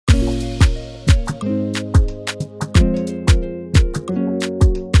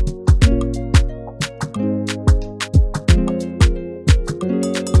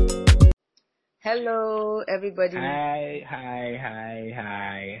Hello, everybody. Hi,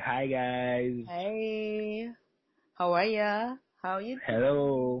 guys. Hi. How are ya? How are you?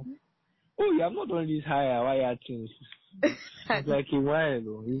 Hello. Oh, you have not done this hi, how are you things? It's like a while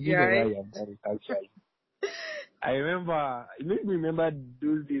ago. It's been a while you have done it, actually. I remember, it makes me remember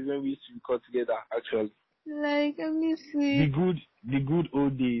those days when we used to record together, actually. Like, I miss The you. good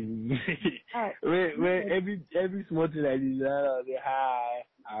old days. where every small thing like this, I say, hi,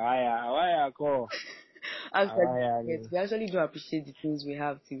 how are you, call? Actually, yes, we actually do appreciate the things we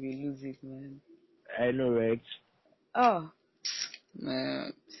have till we lose it, man. I know, right? Oh,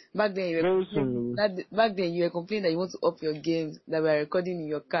 man. Back then, back then you were complaining that you want to up your games that were recording in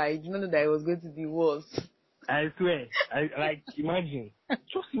your car. You did not know that it was going to be worse. I swear. Imagine.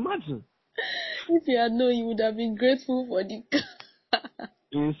 Just imagine. If you had known, you would have been grateful for the car.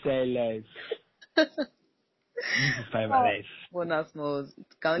 Inside life. This is fiber life. Bonus smalls.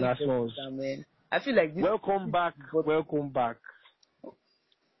 Man. I feel like this. Welcome back,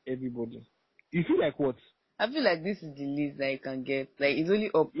 everybody. You feel like what? I feel like this is the least that you can get. Like, it's only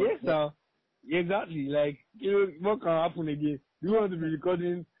up. Yes, now. Exactly. Like, what can happen again? You want to be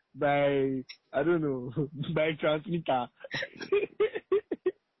recording by, I don't know, by transmitter.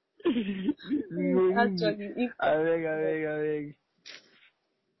 Actually, I beg.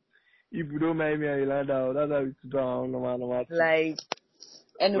 If you don't mind me, I will land out. That's how it's done. Normal. Like,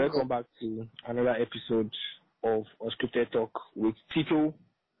 anyway. Welcome back to another episode of Unscripted Talk with Tito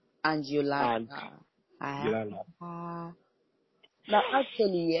and Yolanda. Now,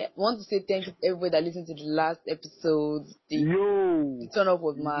 actually, I want to say thank you to everybody that listened to the last episode. The turn up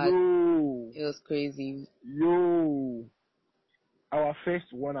was mad. It was crazy. Our first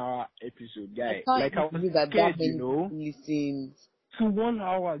 1 hour episode, guy. I can't believe that many people listened. To 1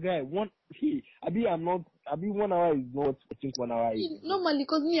 hour, guy. 1 hour is not, I think 1 hour is. Normally,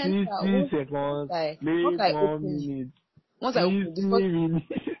 because me and 60 seconds, maybe 1 minute. Once I opened the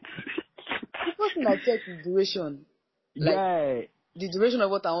first thing I checked is duration. Like, the duration of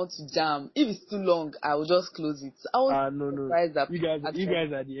what I want to jam. If it's too long, I will just close it. I was surprised that you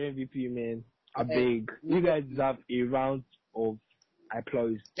guys are the MVP, man. I beg. You guys deserve a round of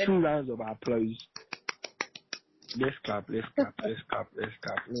applause. 2 rounds of applause. Let's clap. No, let's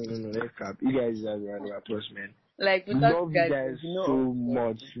clap. You guys deserve a round of applause, man. Like, we love you guys so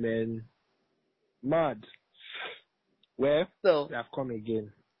much, man. Mad. Well, we have come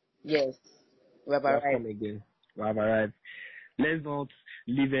again. Yes. We have come again. We have arrived. Let's not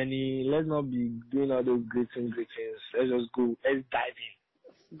be doing all those greetings. Let's just go. Let's dive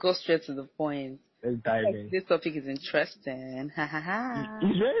in. Go straight to the point. Let's dive in. This topic is interesting. It's very,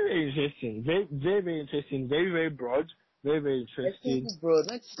 very interesting. Very, very, very interesting. Very, very broad. Very, very interesting. It's broad.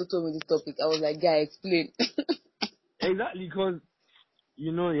 When you told me this topic, I was like, guy, explain. Exactly, because,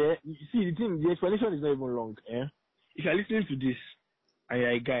 you see, the explanation is not even long, If you're listening to this, and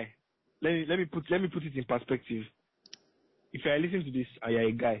you're a guy, let me put it in perspective. If you're listening to this and you're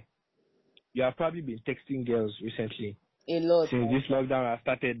a guy, you have probably been texting girls recently. A lot. Since this lockdown has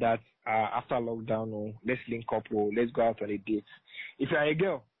started, that after lockdown, let's link up, let's go out on a date. If you're a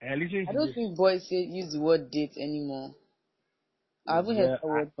girl and you're listening to this, I don't think boys use the word date anymore. I haven't heard that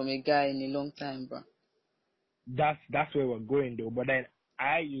word from a guy in a long time, bro. That's where we're going, though. But then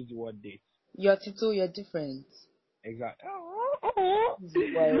I use the word date. You're Tito, you're different. Exactly. Oh,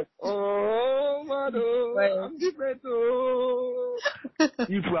 man, I'm different.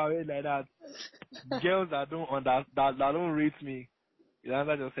 People are like that. Girls that don't rate me.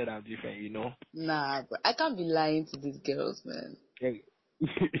 Yolanda just said I'm different, Nah, but I can't be lying to these girls, man.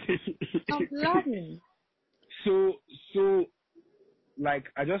 I'm lying. So,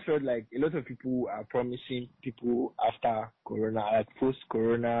 like, I just felt like a lot of people are promising people after Corona, like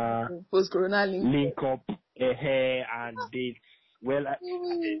post-Corona link up, and dates. Well,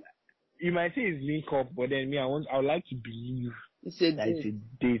 you might say it's link up, but then I would like to believe it's a date,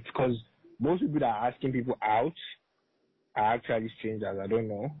 because most people that are asking people out are actually strangers. I don't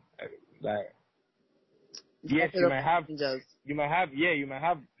know. Like, yes, you might have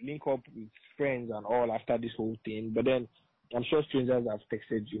link up with friends and all after this whole thing, but then I'm sure strangers have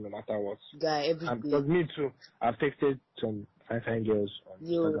texted you no matter what. Guy, every day. Because me too, I've texted some fine girls on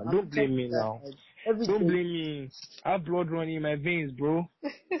Instagram. Don't blame me now. Don't blame me. I have blood running in my veins, bro.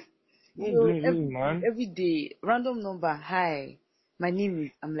 Don't blame me, man. Every day, random number, hi. My name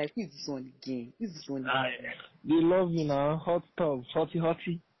is, I'm like, who is this one again? They love you now. Hot stuff.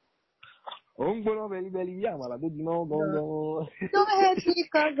 Hotty. Don't hate me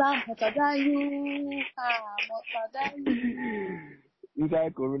because I'm hotter than you. I'm hotter than you.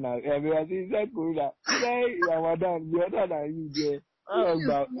 Inside Corona. Inside Corona. Say Ramadan, be hotter than you there.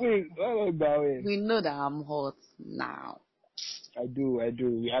 We know that I'm hot now. I do.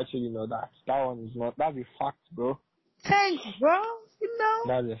 We actually know that. That one is not. That's a fact, bro. Thanks, bro. You know.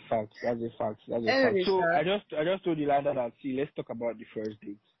 That's a fact. So I just told Yolanda that. See, let's talk about the first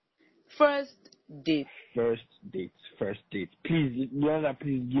date. First date. Please, Yolanda,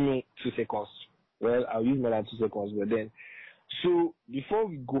 please give me 2 seconds. Well, I'll use more than 2 seconds, but then. So before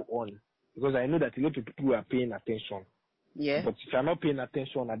we go on, because I know that a lot of people are paying attention. Yeah. But if you're not paying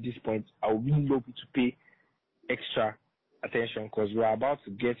attention at this point, I would really love you to pay extra attention because we're about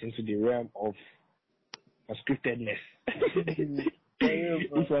to get into the realm of unscriptedness.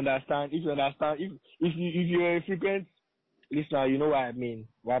 If you understand, if you're a frequent listener, you know what I mean.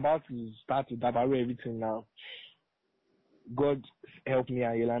 We're about to start to dabare everything now. God help me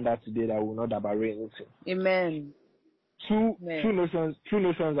and Yolanda today that will not dabare anything. Amen. Two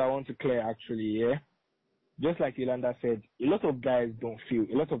notions I want to clear actually, yeah. Just like Yolanda said, a lot of guys,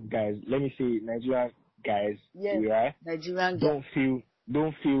 let me say Nigerian guys, right? Nigerian guys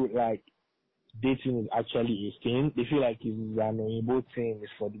don't feel like dating is actually a thing. They feel like it's an Oyibo thing.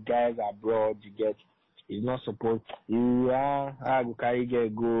 It's for the guys abroad. You get, it's not supposed. I go carry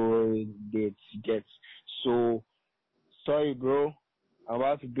go date. You get. So sorry, bro. I'm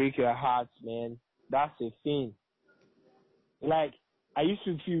about to break your heart, man. That's a thing. Like, I used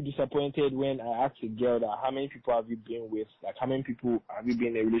to feel disappointed when I asked a girl that how many people have you been with? Like, how many people have you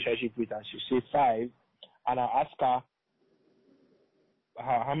been in a relationship with? And she said 5. And I asked her,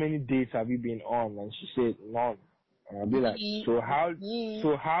 how many dates have you been on? And she said none. And I'll be like, so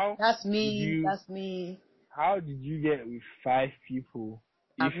how? That's me. How did you get with 5 people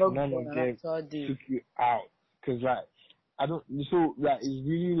if none of them took you out? Because like, I don't. So like, it's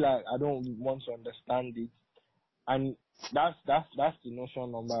really like I don't want to understand it. And that's the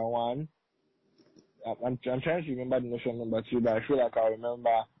notion number 1. I'm trying to remember the notion number 2, but I feel like I'll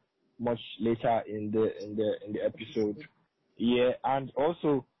remember much later in the episode. Yeah, and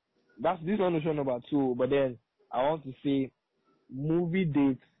also this one notion number 2. But then I want to say, movie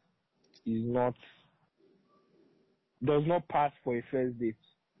dates does not pass for a first date.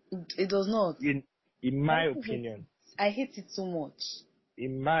 It does not. In my opinion, I hate it so much.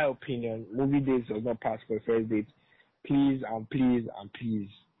 In my opinion, movie dates does not pass for a first date. Please and please and please.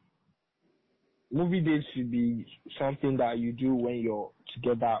 Movie dates should be something that you do when you're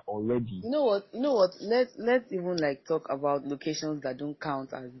together already. You know what? Let's even like talk about locations that don't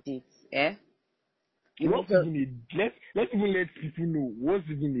count as dates. Let's even let people know what's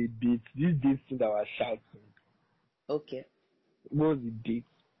even a date. These dates that are shouting. Okay. What's the date?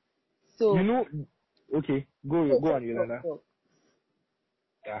 So okay, go on, Yolanda.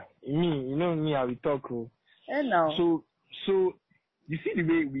 Yeah, me, I will talk. And now. So you see the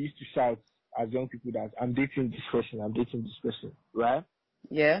way we used to shout as young people that I'm dating this person, right?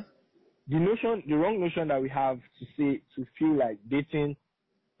 Yeah. The wrong notion that we have to feel like dating,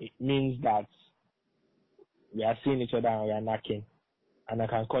 it means that we are seeing each other and we are knocking, and I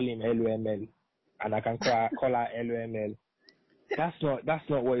can call him LOML, and I can call her LOML. That's not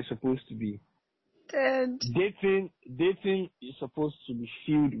what it's supposed to be. Dating is supposed to be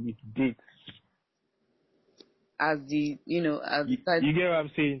filled with dates. You get what I'm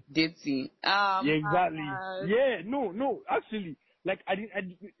saying? Dating. Yeah, exactly. Yeah, no, actually, like I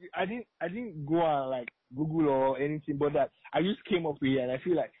didn't go on like Google or anything, but that I just came up with it, and I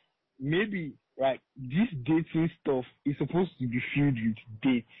feel like maybe like this dating stuff is supposed to be filled with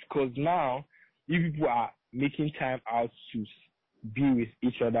dates, because now if people are making time out to be with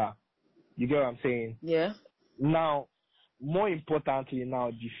each other, you get what I'm saying? Yeah. Now, more importantly,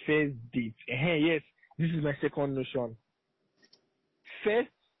 the first date. Yes. This is my second notion.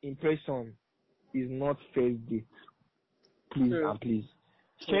 First impression is not first date. Please and please.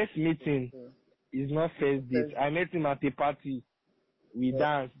 First meeting is not first date. I met him at a party. We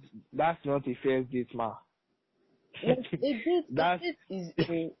danced. That's not a first date, ma. A date is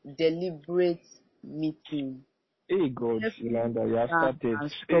a deliberate meeting. Hey, God, Yolanda, you have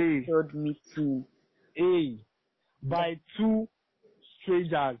started. Structured meeting. Hey, by 2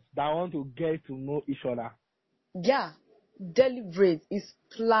 strangers that want to get to know each other. Yeah, deliberate is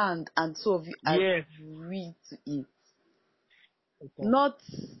planned, and 2 of you agree to it. Okay. Not,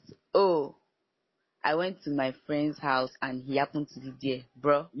 I went to my friend's house and he happened to be there,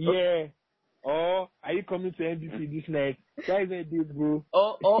 bro. Yeah. Or are you coming to NBC this night? That is a deal, bro.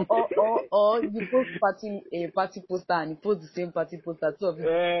 Or you post a party poster and you post the same party poster. 2 of you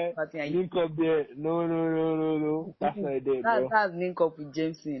party and link up there. No. That's not a date, bro. That's link up with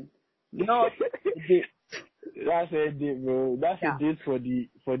Jameson. Not a date. That's a date, bro. That's a date for the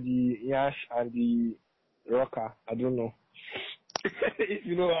Yash and the Rocker. I don't know. If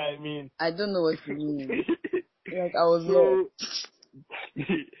you know what I mean. I don't know what you mean. Like I was lost.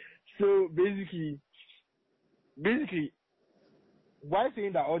 So basically, why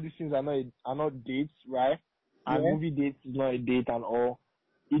saying that all these things are not dates, right? And movie dates is not a date and all.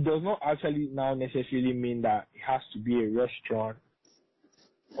 It does not actually now necessarily mean that it has to be a restaurant,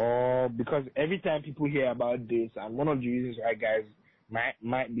 or because every time people hear about dates, and one of the reasons why guys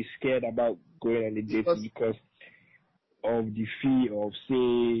might be scared about going on a date is because of the fee of,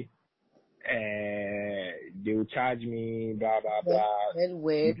 say, they will charge me, blah blah blah.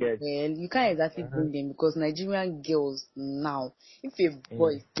 Well, you can't exactly bring them, because Nigerian girls now, if a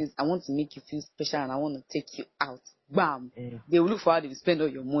boy says, I want to make you feel special and I want to take you out, bam, they will look for how they will spend all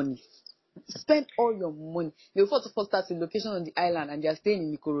your money. Spend all your money. They will first of all start with location on the island and they are staying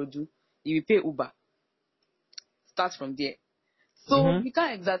in Ikorodu. You will pay Uber. Start from there. So you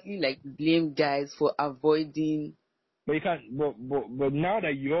can't exactly like blame guys for avoiding. But you can't. But now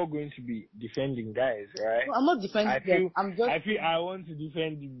that you're going to be defending guys, right? No, I'm not defending them. I feel I want to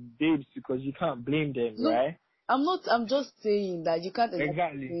defend the babes because you can't blame them, right? I'm just saying that you can't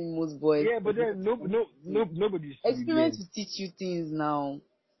exactly blame most boys. Yeah, but then nobody's experience will teach you things now.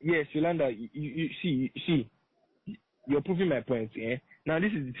 Yes, Yolanda, you see, you're proving my point. Yeah. Now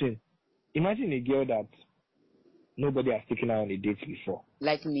this is the thing. Imagine a girl that nobody has taken her on a date before.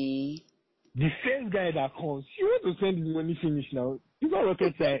 Like me. The first guy that comes, you want to spend his money finish now. It's not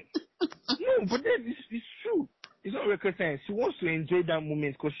rocket science. No, but then it's true. It's not rocket science. She wants to enjoy that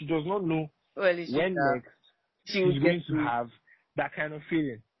moment because she does not know when next she's going to have that kind of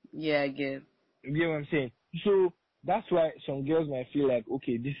feeling. Yeah, I get. You get what I'm saying? So that's why some girls might feel like,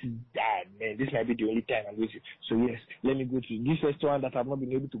 okay, this is bad, man. This might be the only time I'm going to. So yes, let me go to this restaurant that I've not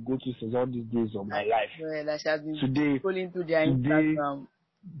been able to go to since all these days of my life. Yeah, that she has been scrolling through their Instagram.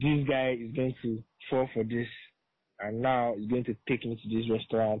 This guy is going to fall for this, and now he's going to take me to this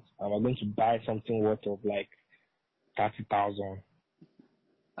restaurant, and we're going to buy something worth of like 30,000.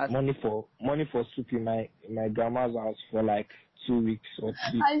 Money for soup in my grandma's house for like 2 weeks or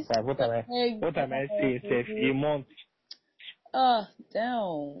 3 weeks. What am I saying? A month. Oh,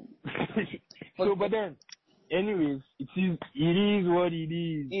 damn. So, but then, anyways, it is what it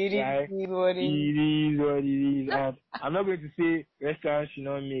is. It is what it is. And I'm not going to say restaurants should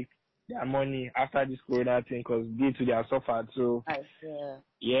not make their money after this corona thing because they are suffered. So,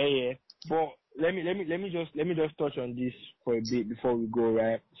 yeah. But let me just touch on this for a bit before we go,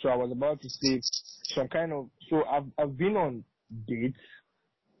 right? So I was about to say some kind of. So I've been on dates.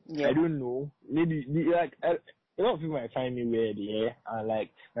 Yeah. I don't know. Maybe like. A lot of people might find me weird, yeah, and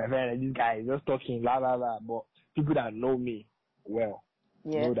like my friend, like, this guy is just talking, blah blah blah. But people that know me well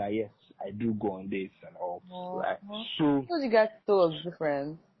know that yes, I do go on dates and all. Right? So you guys told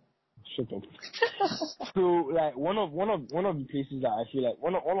different. Shut up. So like one of the places that I feel like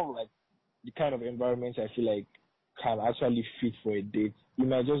one of like the kind of environments I feel like can actually fit for a date. It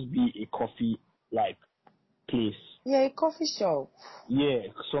might just be a coffee like place. Yeah, a coffee shop.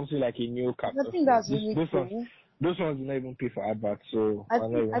 Yeah, something like a new cafe. I think that's really cool. Those ones do not even pay for adverts, so I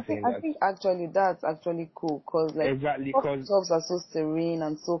think actually that's actually cool because like coffee shops are so serene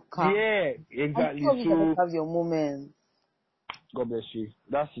and so calm. Yeah, exactly. And you can have your moments. God bless you.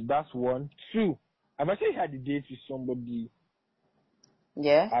 That's one. Two, I've actually had a date with somebody.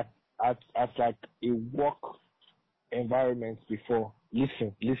 Yeah. At like a work environment before.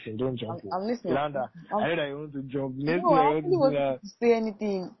 Listen, don't jump. I'm listening. Yolanda, I know that you want to jump. No, I really wasn't to say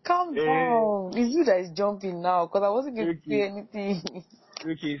anything. Calm down. It's you that is jumping now because I wasn't going to say anything.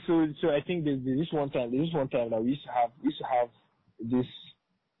 Okay, so I think there's this one time that we used to have this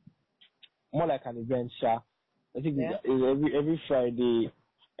more like an event, I think it's every Friday.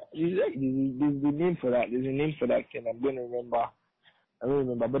 There's a name for that. There's a name for that thing. I don't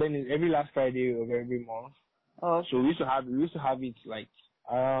remember. But then it's every last Friday of every month. Oh. So we used to have it like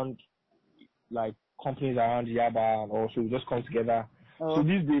around like companies around Yaba, and also we just come together. Oh. So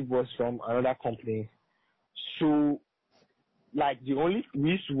this babe was from another company. So like we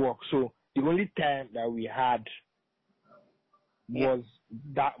used to work. So the only time that we had was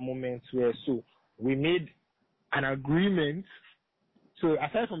that moment where we made an agreement. So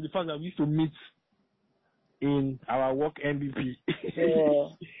aside from the fact that we used to meet in our work MVP,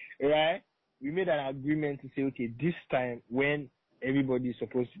 right? We made an agreement to say, okay, this time when everybody is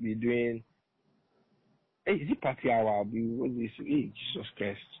supposed to be doing, is it party hour? What is this? Hey, Jesus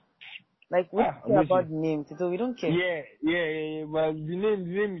Christ! Like we care about the name, so we don't care. Yeah. But the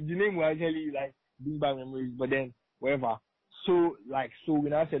name was actually like bring back memories, but then whatever. So we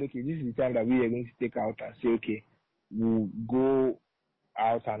now said, okay, this is the time that we are going to take out and say, okay, we'll go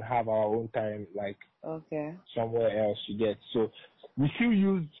out and have our own time, like somewhere else you get. So we still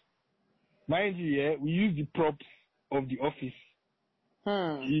used, mind you, we used the props of the office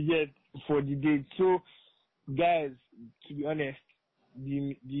you get for the date. So guys, to be honest,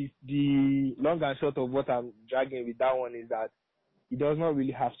 the long and short of what I'm dragging with that one is that it does not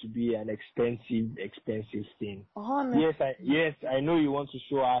really have to be an expensive thing. Yes, I know you want to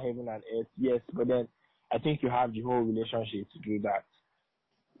show our heaven and earth, yes, but then I think you have the whole relationship to do that.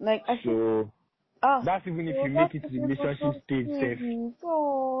 Like that's even if you make it to the relationship stage safe.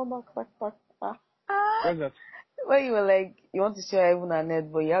 What's that? Well, you were like, you want to share heaven and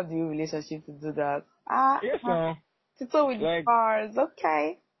earth, but you have the relationship to do that. Yes, no. Tito with the cars,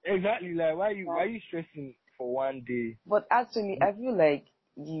 okay. Exactly. Like, why you stressing for one day? But actually, I feel like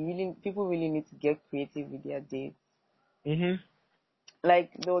people really need to get creative with their dates.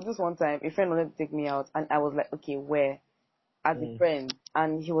 Like, there was this one time, a friend wanted to take me out, and I was like, okay, where? As a friend.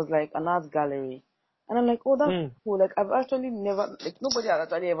 And he was like, an art gallery. And I'm like, oh, that's cool. Like, I've actually never, like, nobody has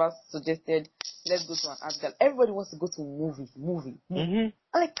actually ever suggested, let's go to an art gallery. Everybody wants to go to movie. And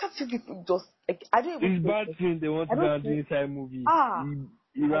like, can't you people just, like, I don't even. It's bad thing they want to go and do inside movie.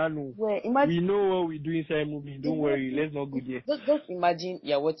 Iranu. We know what we do inside movie. Don't worry, let's not go there. Just imagine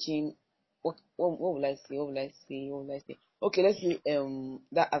you're watching, what will I say? Okay, let's say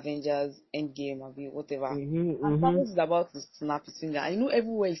that Avengers Endgame or whatever. And Thanos is about to snap his finger. I know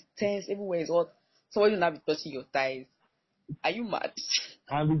everywhere is tense, everywhere is hot. Somebody will not be touching your thighs. Are you mad?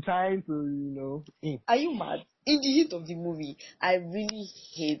 I'm trying to, Are you mad? In the heat of the movie, I really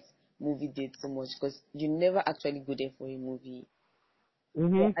hate movie dates so much because you never actually go there for a movie.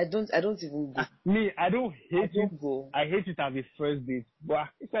 I don't even go. Me, I don't hate it. I hate it as a first date. But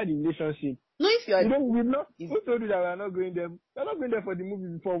inside the relationship. No, if you are. Who told you that we are not going there? We are not going there for the movie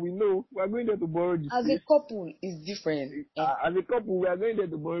before we know. We are going there to borrow the space. As a couple, it's different. As a couple, we are going there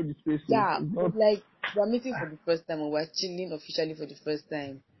to borrow the space. Yeah, but like, we are meeting for the first time and we are chilling officially for the first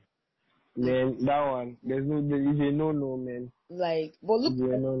time. Man, that one, there is a no, man. Like, but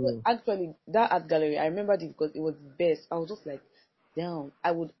look, actually, that art gallery, I remembered it because it was the best. I was just like, damn,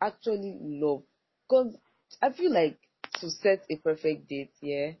 I would actually love, because I feel like to set a perfect date,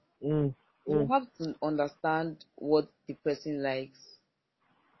 you have to understand what the person likes.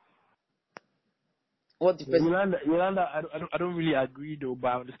 What the person. Yolanda, I don't really agree though, but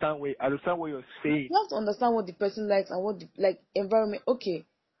I understand what you're saying. You have to understand what the person likes and what the environment. Okay,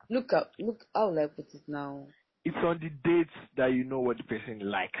 look, how will I put it now? It's on the dates that you know what the person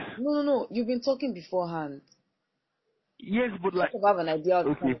likes. No. You've been talking beforehand. Yes, but like, you have an idea of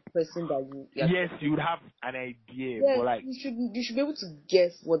the kind of person that you. Yes, you would have an idea, but like you should be able to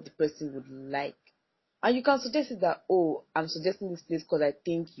guess what the person would like, and you can suggest it that I'm suggesting this place because I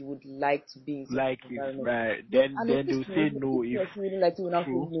think you would like to be in such like it, right? Then they'll say no if really like it, will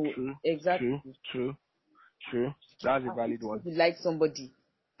true, no. Exactly. True. That's a valid one. If you like somebody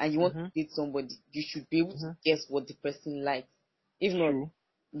and you want to date somebody, you should be able to guess what the person likes. If not,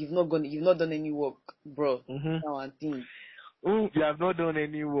 you've not done any work, bro. Now and think. You have not done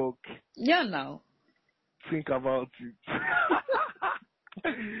any work. Yeah, now. Think about it.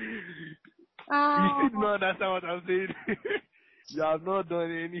 You still don't understand what I'm saying. You have not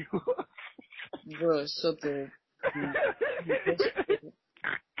done any work. Bro, shut up.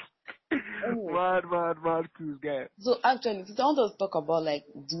 Mad cruise guy. So actually, I want to talk about like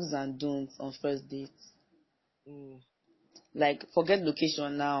do's and don'ts on first dates. Like, forget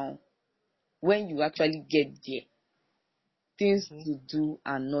location now. When you actually get there, things to do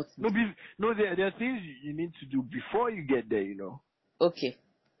and not to do. No, there are things you need to do before you get there, Okay,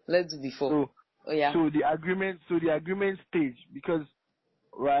 let's do before. So the agreement stage, because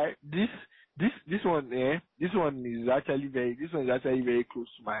right, this one is actually very close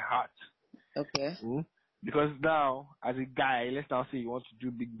to my heart. Okay. Because now, as a guy, let's now say you want to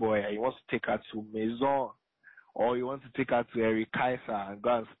do big boy and you want to take her to Maison, or you want to take her to Eric Kaiser and go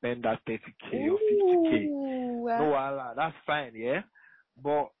and spend that 30K or 50K. No, voila, that's fine, yeah?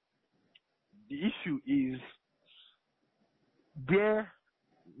 But the issue is, dear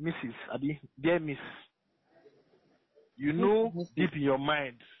Miss, you know deep in your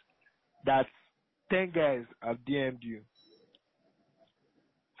mind that 10 guys have DM'd you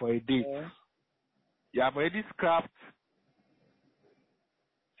for a date. Yeah. You have already scrapped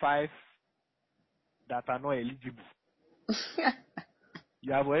 5 that are not eligible.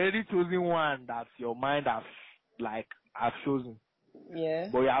 You have already chosen one that your mind has chosen. Yeah.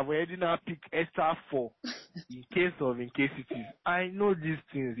 But you have already now picked extra 4 in case it is. I know these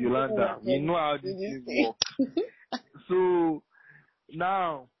things, Yolanda. We know how these things work. So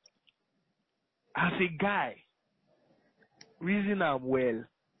now, as a guy, reason I'm well.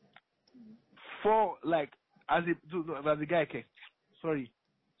 For like as a guy, okay, sorry,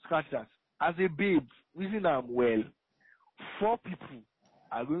 scratch that. As a babe, reason I'm well. 4 people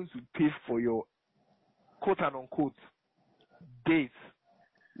are going to pay for your quote and unquote dates.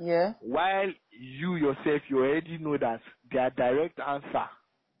 Yeah. While you yourself, you already know that their direct answer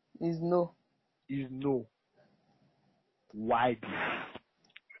is no. Is no. Why this?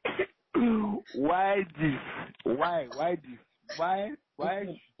 Why this? Why this? Why?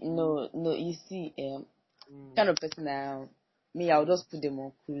 No. You see, kind of person I am. Me, I'll just put them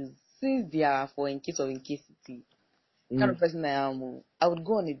on cruise since they are for in case of incasity. Kind of person I am. I would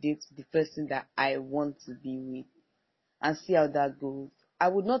go on a date with the person that I want to be with and see how that goes. I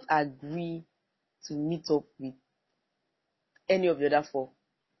would not agree to meet up with any of the other 4.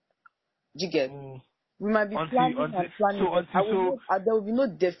 Do you get? We might be planning. There will be no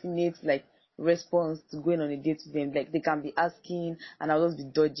definite like response to going on a date with them. Like they can be asking and I'll just be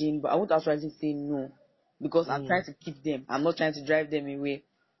dodging, but I won't actually say no because I'm trying to keep them. I'm not trying to drive them away.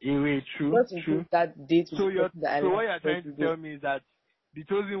 True. That date so what you're trying to tell me is that the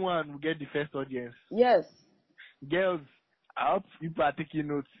chosen one will get the first audience. Yes. Girls, I hope you are taking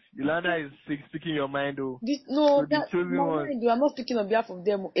notes. Yolanda is speaking your mind, though. The chosen one. Mind, I'm not speaking on behalf of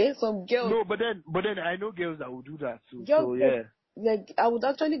them. Some girls. No, but then I know girls that will do that too. So yeah. Like I would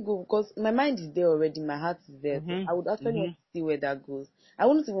actually go because my mind is there already, my heart is there. So I would actually want to see where that goes. I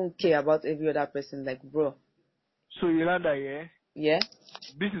wouldn't even care about every other person, like bro. So Yolanda, yeah.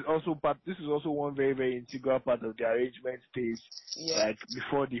 This is also one very, very integral part of the arrangement stage. Yeah. Like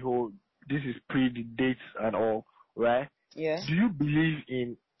before the whole, this is pre the dates and all, right? Yeah. Do you believe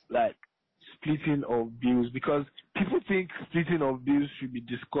in like splitting of bills? Because people think splitting of bills should be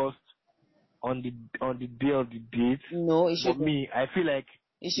discussed on the day of the date. No, it should. For me, I feel like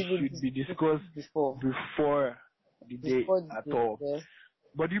it should be discussed before the date at all. Yes.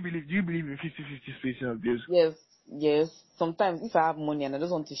 But do you believe in 50-50 splitting of bills? Yes. Sometimes if I have money and I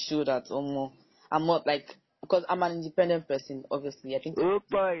just want to show that I'm not like, because I'm an independent person, obviously. I think.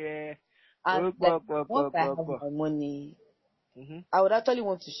 Yeah. And once I have my money, I would actually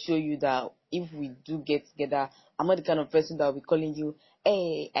want to show you that if we do get together, I'm not the kind of person that will be calling you,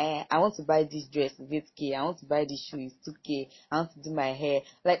 hey, I want to buy this dress, it's 8K, I want to buy this shoe, it's 2K, I want to do my hair.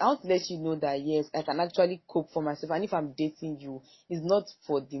 Like, I want to let you know that, yes, I can actually cope for myself. And if I'm dating you, it's not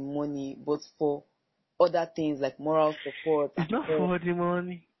for the money, but for other things like moral support. It's not for the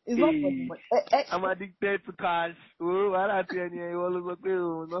money. It's not for the money. I'm addicted to cash. Oh, I don't see any.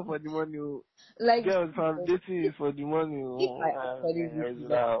 Not for the money. Like, girls, I'm dating is for the money. If I actually really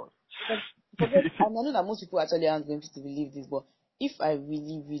I know that most people actually aren't going to believe this, but if I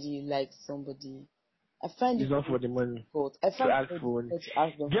really, really like somebody, I find it's not for the money. I find it for money.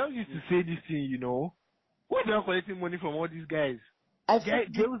 Girls used to say this thing, you know. Why they are collecting money from all these guys?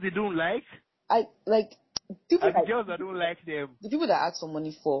 Girls they don't like. The girls that don't like them. The people that ask for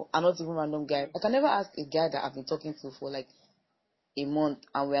money for are not even random guys. I can never ask a guy that I've been talking to for like a month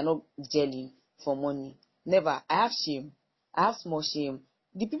and we are not gelling for money. Never. I have shame. I have small shame.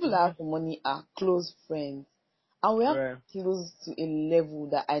 The people that have the money are close friends. And we are close to a level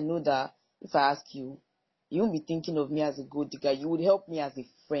that I know that if I ask you, you won't be thinking of me as a good guy. You would help me as a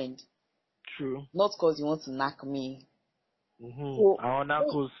friend. True. Not because you want to knock me. So,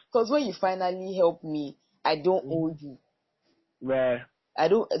 because when you finally help me, I don't owe you. Where? I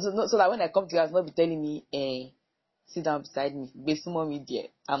don't. So that when I come to you, I'll not be telling me, sit down beside me. Me dear.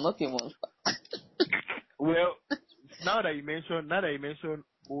 I'm not a monster. Well, now that you mention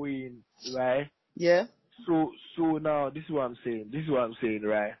owing, right? Yeah. So now this is what I'm saying,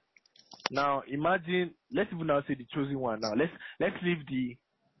 right? Now imagine, let's even now say the chosen one. Now let's leave the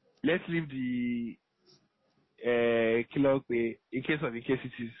kilo in case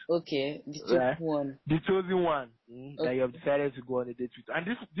it is. Okay, the chosen one. The chosen one that you have decided to go on a date with, and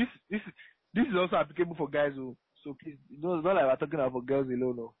this is also applicable for guys who. So please, it's not like we're talking about girls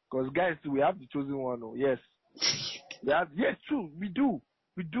alone, no. Because guys too, we have the chosen one, no. Yes. Yes, true. We do.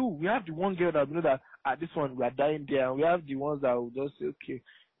 We have the one girl that we know that at this one we are dying there, and we have the ones that will just say, okay,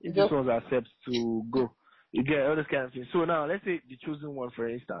 if this one accepts to go, you get all this kind of thing. So now let's say the chosen one, for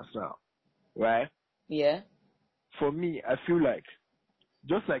instance, now, right? Yeah. For me, I feel like,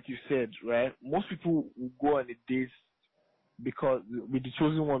 just like you said, right? Most people will go on a date with the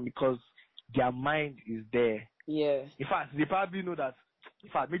chosen one because their mind is there. Yeah. In fact, they probably know that. In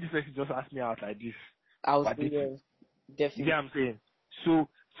fact, maybe this person just asked me out like this. I'll say yes. Definitely. You get what I'm saying? So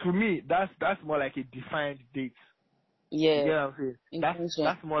to me, that's more like a defined date. Yeah. You get what I'm saying?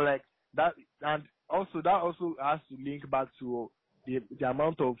 That's more like that, and also that also has to link back to the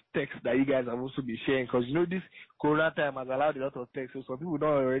amount of text that you guys have also been sharing, because this Corona time has allowed a lot of text, so some people don't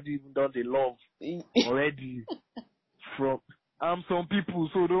already even done the love already from some people,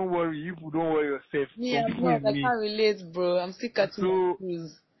 so don't worry, you don't worry yourself. Yeah, I can't relate, bro. I'm still catching my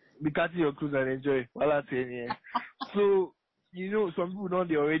cruise. Be catching your cruise and enjoy. So some people don't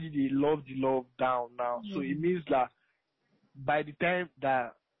they love the love down now. So it means that by the time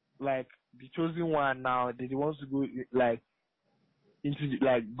that like the chosen one now, they want to go like into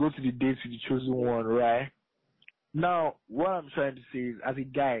go to the dates with the chosen one, right? Now, what I'm trying to say is, as a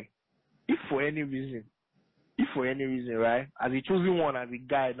guy, if for any reason, right, as a chosen one, as a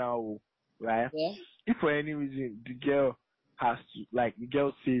guy now, right? Yeah. If for any reason the girl has to, the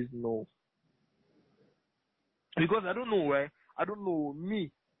girl says no, because I don't know, right? I don't know,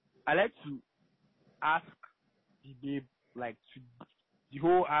 me, I like to ask the babe, the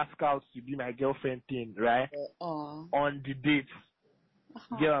whole ask out to be my girlfriend thing, right? On the dates.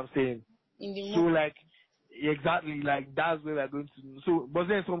 You get what I'm saying? So exactly, that's where we're going to. So, but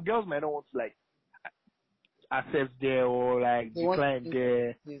then some girls might not want to accept there or decline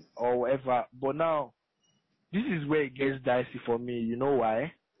there or whatever. But now, this is where it gets dicey for me. You know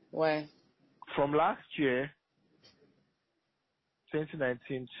why? Why? From last year,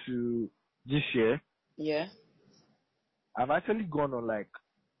 2019 to this year, yeah, I've actually gone on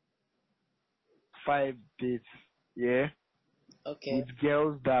 5 dates. Yeah. Okay. With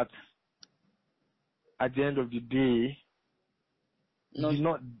girls that, at the end of the day, did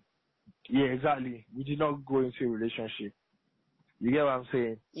not. Yeah, exactly. We did not go into a relationship. You get what I'm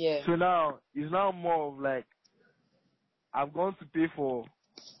saying? Yeah. So now it's now more of I've gone to pay for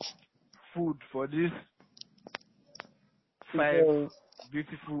food for this 5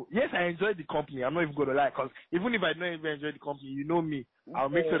 beautiful. Yes, I enjoyed the company. I'm not even gonna lie, because even if I don't even enjoy the company, you know me, I'll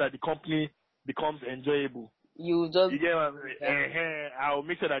make sure that the company becomes enjoyable. You get what I'm saying? I'll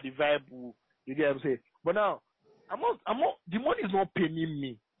make sure that the vibe will. You get what I'm saying? But now, I'm not. The money is not paying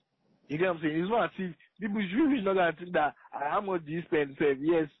me. You get what I'm saying? It's not as if people usually not gonna think that how much do you spend? Say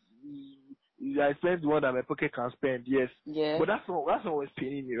yes, I spend more than my pocket can spend. Yes. Yeah. But that's not what's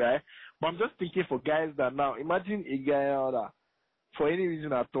paying me, right? But I'm just thinking for guys that now, imagine a guy that for any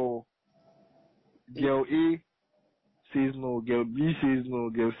reason at all, girl A says no, girl B says no,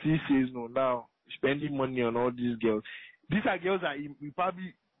 girl C says no. Now spending money on all these girls. These are girls that you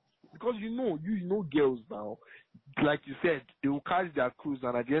probably, because you know girls now, like you said, they will catch their cruise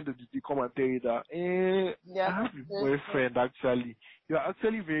and at the end of the day come and tell you that, I have a boyfriend actually. You're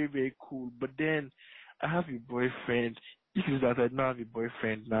actually very, very cool, but then I have a boyfriend. If it's that I don't have a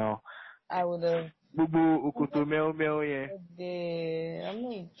boyfriend now, I would have. Bubu Okoto Mel, yeah. I'm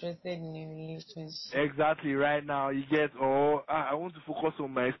not interested in a relationship. Exactly, right now you get, I want to focus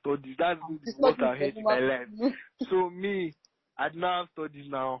on my studies. That's what I hate in my life. So me, I don't have studies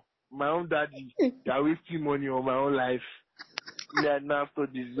now. My own daddy, they're wasting money on my own life. Me, I don't have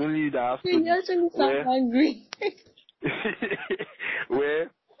studies. Only that I have studies. You actually sound angry.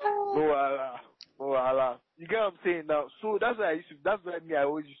 Where? No Allah. You get what I'm saying now? So that's why I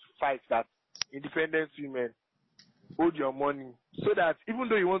always used to fight that independent women hold your money, so that even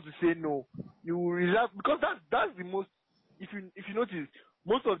though you want to say no, you will reserve, because that's the most. If you notice,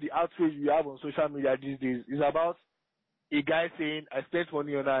 most of the outrage you have on social media these days is about a guy saying, I spent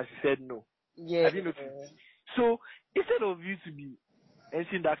money on her and she said no. Yeah. Have you noticed? So instead of you to be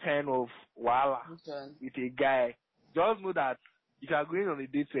entering that kind of wahala with a guy, just know that if you are going on a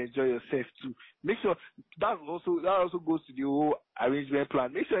date to enjoy yourself too, make sure that also goes to the whole arrangement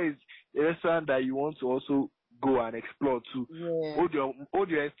plan. Make sure it's a restaurant that you want to also go and explore too. Yeah. Hold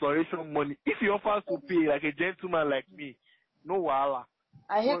your exploration money. If he offers to pay like a gentleman like me, no wahala.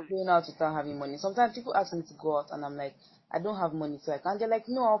 I hate going out without having money. Sometimes people ask me to go out and I'm like, I don't have money, so I can't. They're like,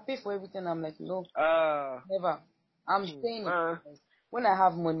 no, I'll pay for everything. I'm like, no, never. I'm saying it. When I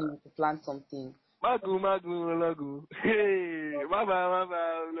have money, we can plan something. Magu. Hey, mama,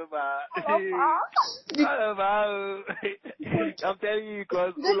 hey, I'm telling you,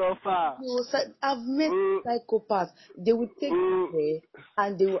 because I've met psychopaths. They will take you there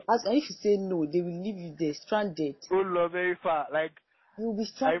and they will ask, and if you say no, they will leave you there stranded. Very far. You'll be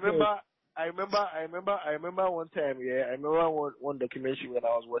stranded. I remember one time, I remember one documentary when I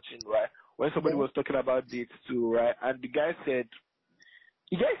was watching, right, when somebody was talking about dates too, right, and the guy said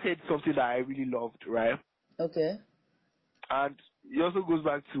something that I really loved, right? Okay. And it also goes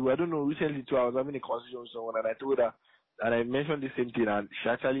back to, I don't know, recently too, I was having a conversation with someone and I told her, and I mentioned the same thing and she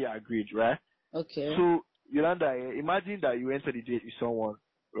actually agreed, right? Okay. So, Yolanda, imagine that you enter the date with someone,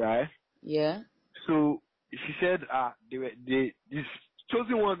 right? Yeah. So, she said, this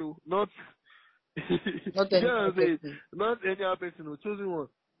chosen one, not Not any other person. Not any other person, no, chosen one.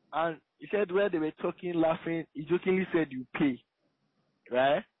 And he said where they were talking, laughing, he jokingly said you pay.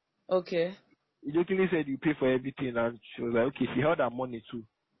 Right? Okay. He jokingly said you pay for everything, and she was like, okay, she held her money too.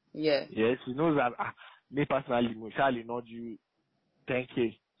 Yeah. Yeah, she knows that me personally, Charlie not you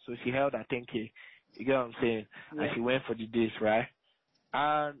 10K. So she held her 10K. You get what I'm saying? Yeah. And she went for the days, right?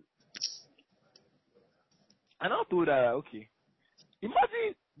 And I told her, okay,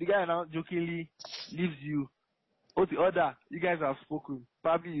 imagine the guy now jokingly leaves you. Oh, the other, you guys have spoken.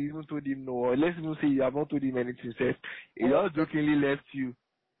 Probably you even told him no, or let's even say you have not told him anything. He just jokingly left you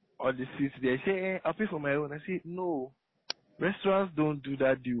on the seat there. Say, hey, I'll pay for my own. I say, no, restaurants don't do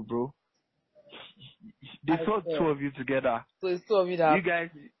that deal, bro. They saw two of you together. So it's two of you that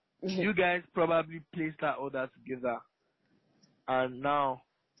you guys probably placed that order together, and now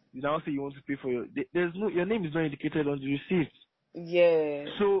you now say you want to pay for your name is not indicated on the receipt. Yeah.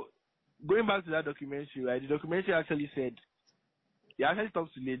 So going back to that documentary, right? The documentary actually said, he actually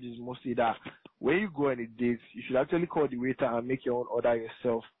talks to ladies mostly that when you go on a date, you should actually call the waiter and make your own order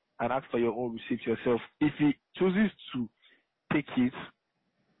yourself and ask for your own receipt yourself. If he chooses to take it,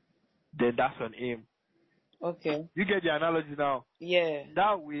 then that's on him. Okay. You get the analogy now? Yeah.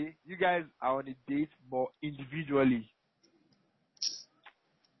 That way, you guys are on a date, but individually.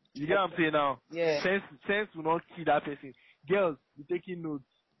 You get what I'm saying now? Yeah. Sense will not kill that person. Girls, be taking notes.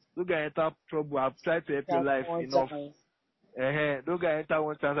 Don't get enter trouble. I've tried to help your life enough. Don't get enter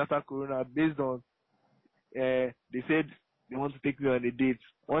one chance after Corona based on they said they want to take me on a date.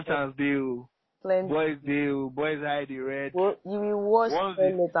 One chance deal. Boys hide the red. Well, you will watch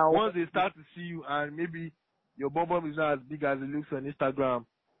once they start to see you and maybe your bum is not as big as it looks on Instagram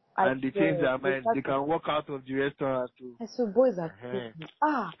and they change their mind, they can walk out of the restaurant too. So boys are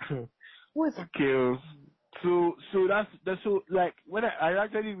boys are okay. So that's so like when I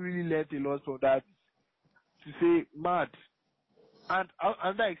actually really learned a lot from that to say mad. And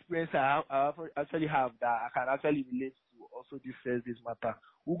another experience I actually have that I can actually relate to also this Thursday's matter.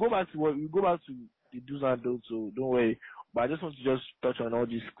 We'll go back to the do's and don'ts, so don't worry. But I just want to just touch on all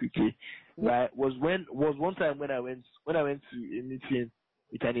this quickly. Right? Was one time when I went to a meeting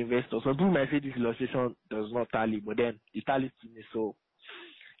with an investor. Some people might say this illustration does not tally, but then it tallies to me. So,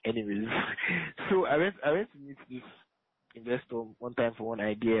 anyways, so I went to meet this investor one time for one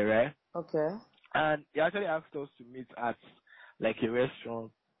idea, right? Okay. And he actually asked us to meet at like a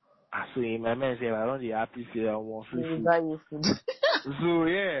restaurant. So in my mind, I don't be happy say I want free food.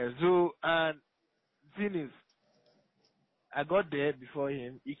 So and thing is, I got there before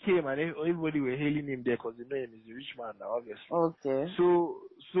him. He came and everybody were hailing him there because they know him is a rich man now, obviously. Okay.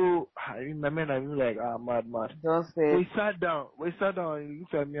 So in my mind, I'm like, mad. Don't say. We sat down and he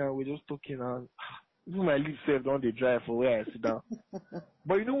looked at me and we're just talking and even my lips served on the drive for where I sit down.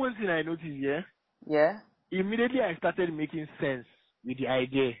 But you know one thing I noticed, yeah? Yeah? Immediately I started making sense with the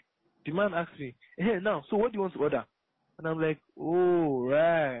idea. The man asked me, hey, now, so what do you want to order? And I'm like, oh,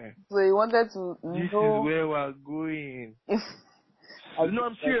 right. So he wanted to This is where we're going. No,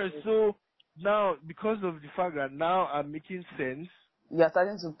 I'm serious. So now, because of the fact that now I'm making sense. You're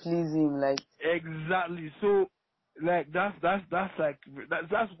starting to please him, like. Exactly. So, like, that's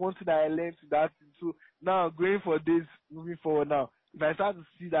one thing that I learned to that thing. So now, going for this, moving forward now, if I start to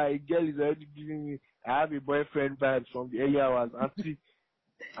see that a girl is already giving me, I have a boyfriend vibes from the early hours,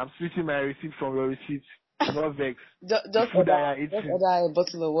 I'm switching my receipt from your receipt. No vex. Just order a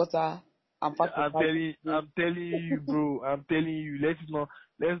bottle of water. I'm telling you, bro. I'm telling you.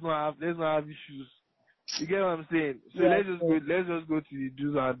 Let's not have issues. You get what I'm saying? So let's just go to the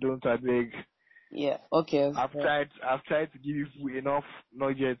do's and don'ts, I beg. Yeah. Okay. I've tried to give you enough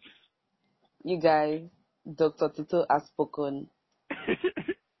nuggets. You guys, Dr. Tito has spoken.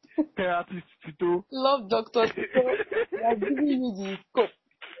 Therapist Tito. Love Dr. Tito. We are giving you the scope.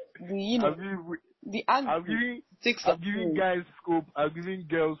 The angle. I'm giving guys scope. I'm giving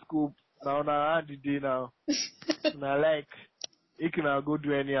girls scope. Now the day now. Now like, it can go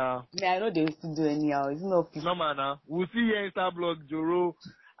do anyhow. I know they still do anyhow. It's not no man now. We'll see here in Starblog Joro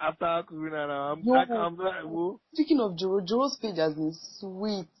after Corona now. I'm like, whoa. Speaking of Joro's page has been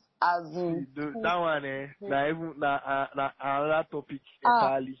sweet. That one, another topic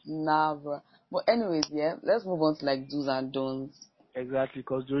entirely. Nah, bro. But anyways, yeah, let's move on to like do's and don'ts. Exactly,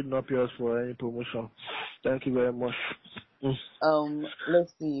 because Joe did not pay us for any promotion. Thank you very much.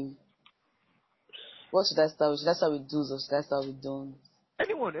 Let's see. What should I start with? Should I start with do's or should I start with don'ts?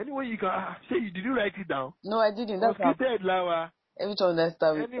 Anyone you can say. Did you write it down? No, I didn't. That's Lawa. Every time I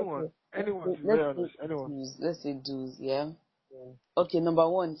start with anyone. Anyone. Let's say do's, yeah. Okay, number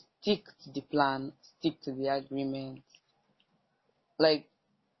 1, stick to the plan, stick to the agreement. Like,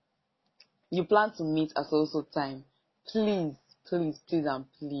 you plan to meet at also time, please, and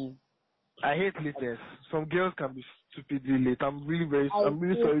please. I hate lateness. Some girls can be stupidly late. I'm really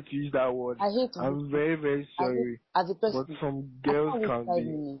sorry to use that word. I'm very, very sorry. As a person, but some girls can be.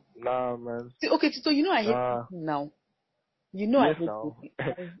 Minutes. Nah, man. See, okay, so you know I hate now. You know yes,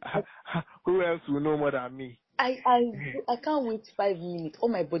 I hate who else will know more than me? I can't wait 5 minutes. All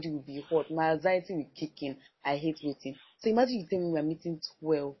my body will be hot. My anxiety will kick in. I hate waiting. So imagine you tell me we're meeting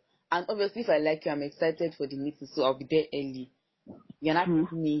 12. And obviously, if I like you, I'm excited for the meeting, so I'll be there early. You're not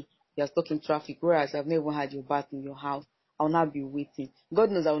with me. You're stuck in traffic, whereas I've never had your bath in your house. I'll not be waiting.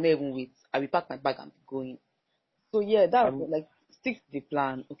 God knows I will not even wait. I'll be pack my bag and be going. So yeah, that's like stick to the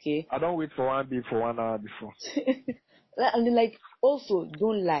plan, okay? I don't wait for 1 hour before. And then, like, also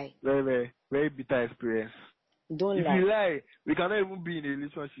don't lie. Very, very, very bitter experience. Don't lie. If you lie, we cannot even be in a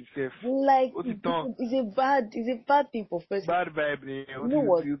relationship safe. Like, it's a bad thing for first. Bad vibe. You know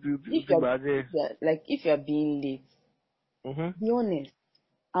what? If you're being late, be honest.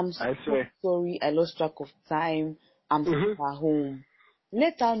 I'm so sorry. I lost track of time. I'm at home.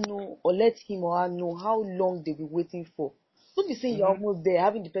 Let her know, or let him or her know how long they'll be waiting for. Don't be saying you're almost there,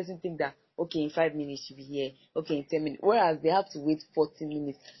 having the person think that, okay, in 5 minutes she'll be here, okay, in 10 minutes, whereas they have to wait 40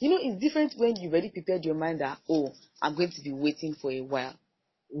 minutes. You know, it's different when you already prepared your mind that, oh, I'm going to be waiting for a while.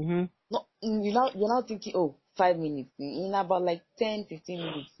 No, you're now thinking, oh, 5 minutes. In about like 10, 15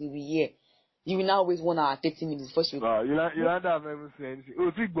 minutes, you'll be here. You will now wait 1 hour, 30 minutes before she will. You don't have anything.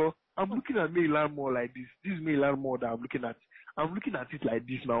 Oh, Tigbo, I'm looking at Milan more like this. This is Milan more that I'm looking at. I'm looking at it like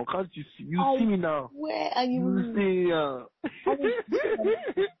this now. Can't you see? You see me now. Where are you? You see,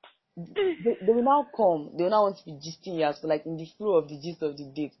 they will now come. They will now want to be gisting you. So, like in the flow of the gist of the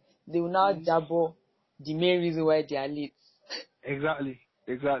date, they will now jabber the main reason why they are late. Exactly.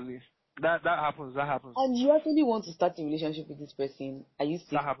 That happens. And you actually want to start a relationship with this person. Are you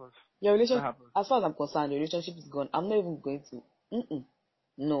serious? That happens. Your relationship, as far as I'm concerned, your relationship is gone. I'm not even going to.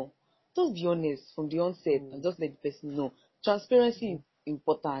 No. Just be honest from the onset and just let the person know. Transparency is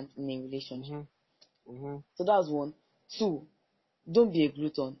important in a relationship. So that's 1. 2, don't be a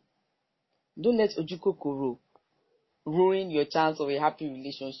glutton. Don't let ojukokoro ruin your chance of a happy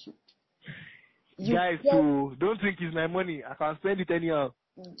relationship. Guys, too, don't think it's my money. I can spend it anyhow.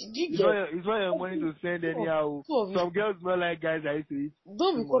 It's not your money to spend anyhow. Some girls not like guys that used to eat.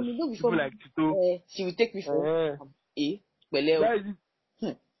 Don't be like Tito. She will take me for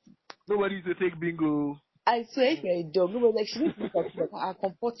Nobody used to take bingo. I swear, if you're a dog, nobody like she needs to look at you like,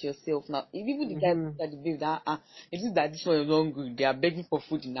 comport yourself now. If even the guys look at the baby that it is that this one is not good, they are begging for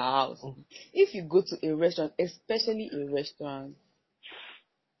food in our house. If you go to a restaurant, especially a restaurant,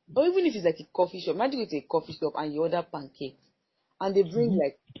 or even if it's like a coffee shop, imagine you go to a coffee shop and you order pancakes, and they bring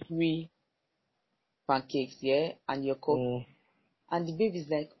like 3 pancakes, and your coffee, and the baby's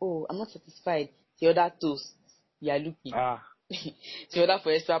like, oh, I'm not satisfied. He order toast, you are looking. She order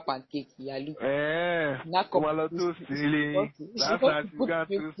for extra pancakes, you are looking. Not toast, really. That's not you got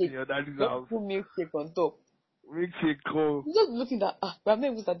toast in your daddy's house. Put milkshake on top. Milkshake, cold. You're just looking at, we have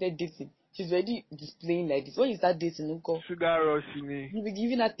never even started dating. She's already displaying like this. When you start dating, sugar rush me. You'll be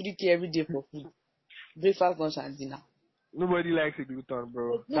giving her 3K every day for food. Breakfast, lunch, and dinner. Nobody likes a gluten,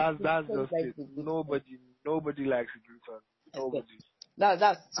 bro. That's just it. Nobody likes a gluten. Nobody. That's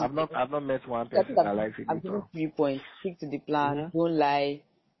I've not met one person that likes a gluten. I'm giving 3 points. Stick to the plan. Don't lie.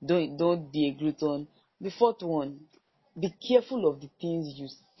 Don't be a gluten. The 4th one, be careful of the things you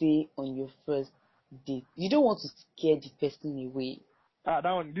say on your first date. You don't want to scare the person away.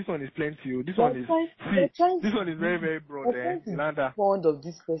 This one is plenty. This one is very, very broad. Fond of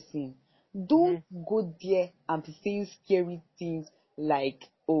this person. Don't go there and be saying scary things like,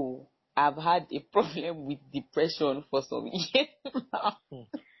 oh, I've had a problem with depression for some years now.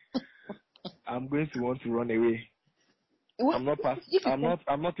 I'm going to want to run away. I'm not a pastor. I'm not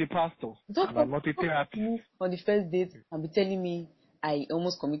a therapist. On the first date and be telling me I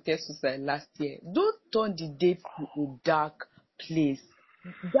almost committed suicide last year. Don't turn the date to a dark place.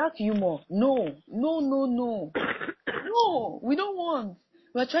 Dark humor. No, we don't want.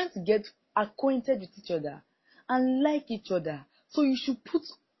 We're trying to get acquainted with each other and like each other. So you should put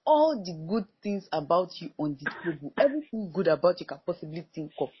all the good things about you on the table. Everything good about you can possibly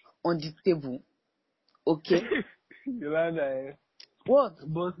think of on the table. Okay? Yolanda, what?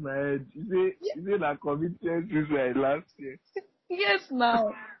 Boss my head. You say that committed suicide last year. Yes,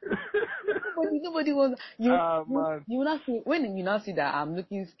 now. Nobody wants. You not say, when you not see that I'm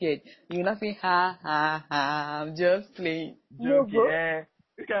looking scared, you not say ha ha ha. I'm just playing. Joking,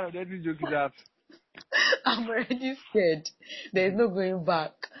 What kind of dirty joke is that? I'm already scared. There's no going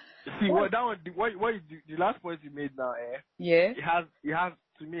back. See what that one? What the last point you made now? Yeah. It has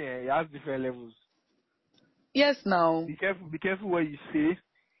to me, it has different levels. Yes, now. Be careful what you say.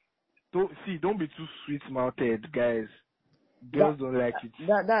 Don't be too sweet-mouthed, guys. Girls don't like it.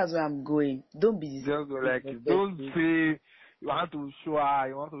 That's where I'm going. Don't be. Girls don't like it. Don't say you want to show her.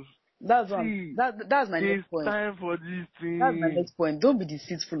 You want to. That's my next point. It's time for this thing. That's my next point. Don't be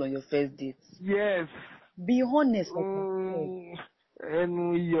deceitful on your first date. Yes. Be honest. If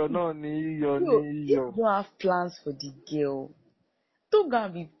you don't have plans for the girl, don't go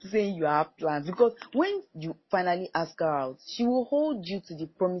and be saying you have plans, because when you finally ask her out, she will hold you to the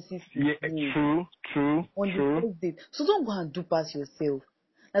promises you made on the first date. So don't go and do past yourself.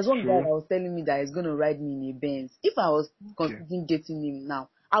 There's one guy that was telling me that he's going to ride me in a Benz. If I was considering dating him now,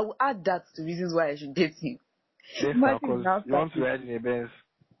 I will add that to reasons why I should date him. Yes, now, because you want to ride in a Benz.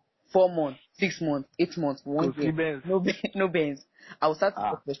 4 months, 6 months, 8 months, 1 year. No Benz. I will start to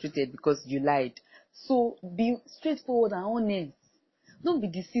get frustrated because you lied. So be straightforward and honest. Don't be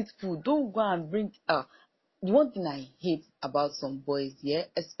deceitful. Don't go and bring. The one thing I hate about some boys,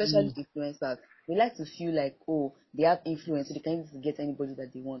 especially influencers, they like to feel like, oh, they have influence, so they can get anybody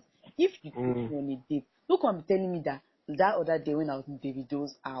that they want. If you take me on a date, don't come and be telling me that other day when I was in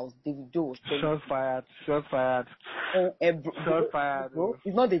Davido's house, Davido was telling Shots fired. Shots fired. Bro,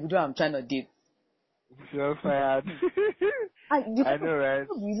 it's not Davido I'm trying to date. Shots fired. I know, right?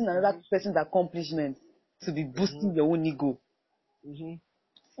 You're using another person's accomplishments to be boosting your own ego.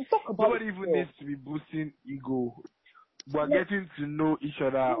 Nobody even needs to be boosting ego. We're getting to know each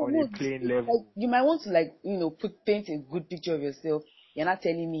other on a plain level. Like, you might want to paint a good picture of yourself. You're not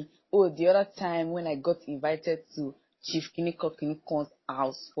telling me, oh, the other time when I got invited to Chief Kinikon's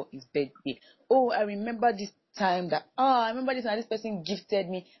house for his birthday. Oh, I remember this time that, I remember this and this person gifted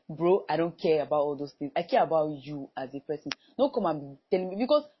me. Bro, I don't care about all those things. I care about you as a person. Don't come and be telling me,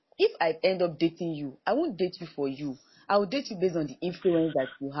 because if I end up dating you, I won't date you for you. I will date you based on the influence that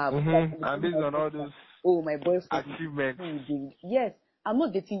you have. And based on all those my boyfriend achievements. Yes, I'm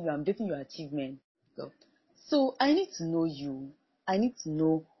not dating you, I'm dating your achievement. So I need to know you. I need to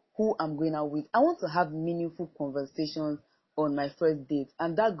know who I'm going out with. I want to have meaningful conversations on my first date.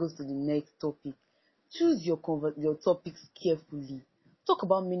 And that goes to the next topic. Choose your topics carefully. Talk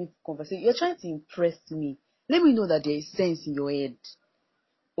about meaningful conversations. You're trying to impress me. Let me know that there is sense in your head.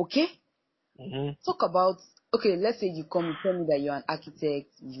 Okay? Talk about, let's say you come and tell me that you're an architect,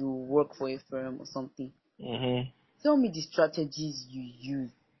 you work for a firm or something. Tell me the strategies you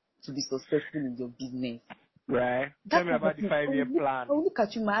use to be successful in your business. Right. Tell me about the 5-year plan. I will look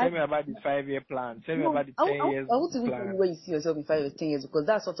at you, man. Tell me about the 5-year plan. Tell me about the 10 years plan. I won't even tell you where you see yourself in 5 or 10 years, because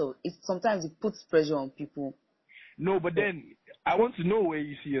that sometimes it puts pressure on people. No, but then I want to know where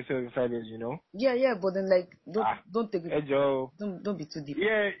you see yourself in 5 years, Yeah, but then don't take it. Hey, Joe. Don't be too deep.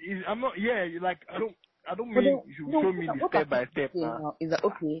 Yeah, I'm not. Yeah, I don't mean you should show me the step by step. Now is that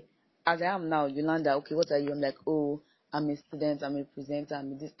okay? As I am now, Yolanda. Okay, what are you? I'm like, oh, I'm a student. I'm a presenter.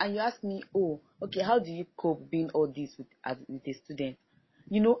 I'm this, and you ask me, oh, okay, how do you cope being all this with a student?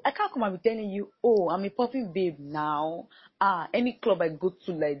 I can't come and be telling you, oh, I'm a popping babe now. Any club I go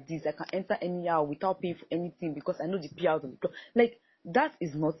to like this, I can enter anyhow without paying for anything because I know the PRs of the club. Like, that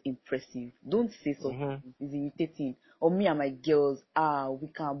is not impressive. Don't say something. It's irritating. Or me and my girls, we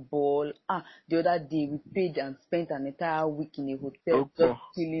can ball. The other day we paid and spent an entire week in a hotel just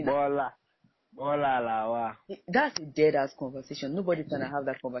chilling. That's a dead ass conversation. Nobody's gonna have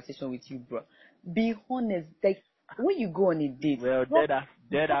that conversation with you, bro. Be honest. Like, when you go on a date,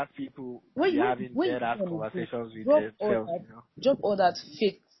 dead ass people having dead ass conversations with themselves. Drop all that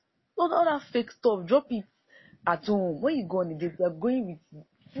fake stuff. Drop it at home. When you go on a date, you're going with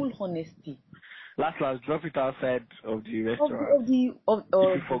full honesty. Last, drop it outside of the restaurant. If you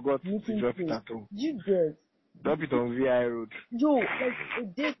forgot to drop it at home. You get. Drop it on VI Road. Yo, like, a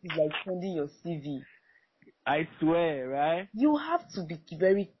date is like sending your CV. I swear, right? You have to be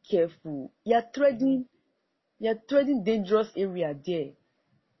very careful. You're treading dangerous area there.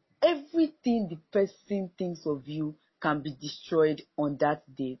 Everything the person thinks of you can be destroyed on that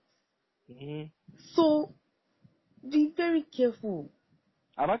date. So be very careful.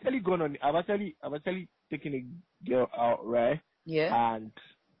 I've actually taken a girl out, right? Yeah. And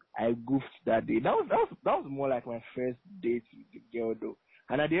I goofed that day. That was more like my first date with the girl though.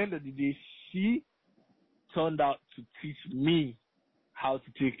 And at the end of the day, she turned out to teach me how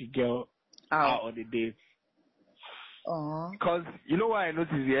to take the girl out on the date. Because you know what I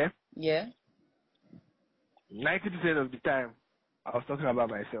noticed, Yeah. 90% of the time, I was talking about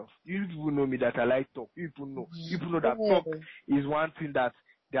myself. You people know me that I like talk. You people know that talk is one thing that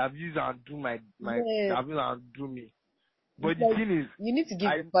they have used and do they have used and do me. But the thing is, you need to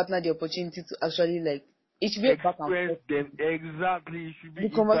give your partner the opportunity to actually it should be express them exactly. It should be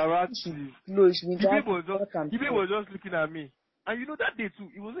interactive. Ibe was just looking at me, and you know that day too.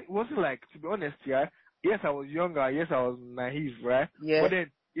 It wasn't like, to be honest, yeah. Yes, I was younger. Yes, I was naive, right? Yeah. But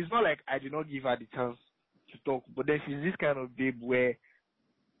then it's not like I did not give her the chance to talk. But then she's this kind of babe where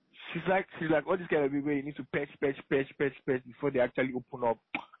she's like all this kind of babe where you need to patch before they actually open up.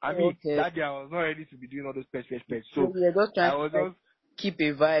 I mean, that day I was not ready to be doing all those patch. So you're just trying to keep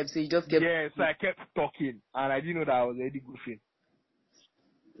a vibe. So you just kept. Yeah, so I kept talking, and I didn't know that I was already goofing.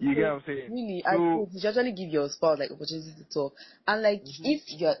 You get what I'm saying? Really, you should actually give your spouse like opportunity to talk, and like if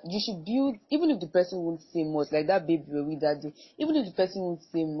you should build, even if the person won't say much, like that baby we were with that day, even if the person won't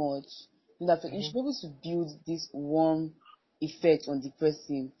say much, you should be able to build this warm effect on the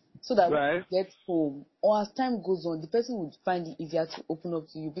person, so that when you get home or as time goes on, the person would find it easier to open up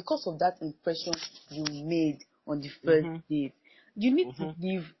to you because of that impression you made on the first date. You need to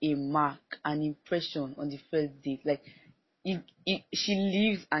leave a mark, an impression on the first date, like. She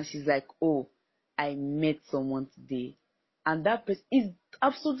leaves and she's like, oh, I met someone today, and that person is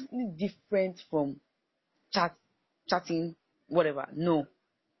absolutely different from chatting, whatever. No,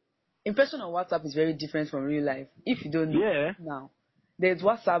 impression on WhatsApp is very different from real life. If you don't know now, there's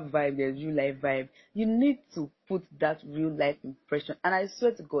WhatsApp vibe, there's real life vibe. You need to put that real life impression, and I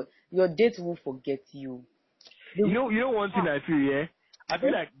swear to God, your date won't forget you. You know one thing I feel, yeah? I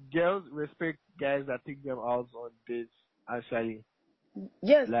feel like girls respect guys that take them out on dates. Actually,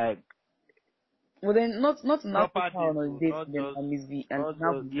 yes. Like, well then, not proper on date,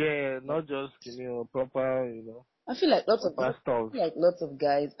 not just proper, I feel like lots of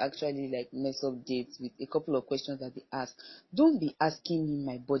guys actually like mess up dates with a couple of questions that they ask. Don't be asking me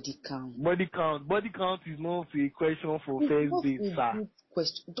my body count. Body count is not a question for first date, sir.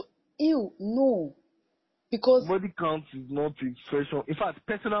 Question. No. Because body count is not a question. In fact,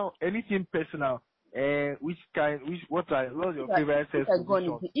 anything personal. What's your favorite sex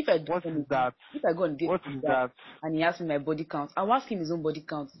position? If I go on date with that and he asks me my body count, I'll ask him his own body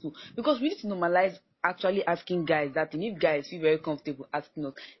count too. Because we need to normalize actually asking guys that, and if guys feel very comfortable asking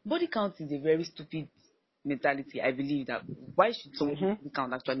us, body count is a very stupid mentality. I believe that. Why should someone's body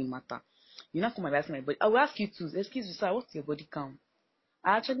count actually matter? You're not coming to ask my body. I will ask you too. Excuse me, sir, what's your body count?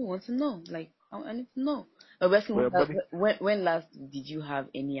 I actually want to know. Like, I need to know. When last did you have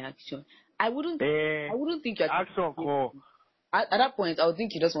any action? I wouldn't think you're action call. At that point, I would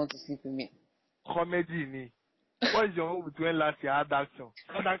think you just want to sleep with me. Comedy me. What is your own between last year had action?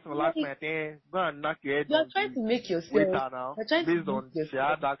 Had action last night, go and knock your head. You're trying to make yourself based on she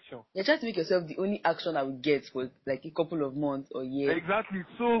had action. You're trying to make yourself the only action I will get for like a couple of months or years. Exactly.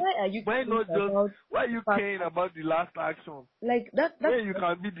 So why are you caring about the last action? Like that when you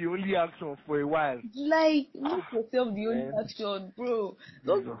can be the only action for a while. Like make yourself the only action, bro.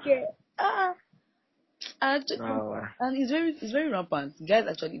 Don't care. And it's very rampant. Guys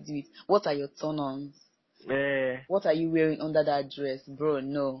actually do it. What are your turn-ons? What are you wearing under that dress, bro?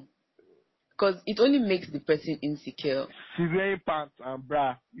 No, because it only makes the person insecure. She's wearing pants and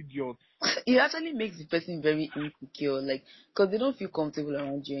bra, idiot. It actually makes the person very insecure, like, because they don't feel comfortable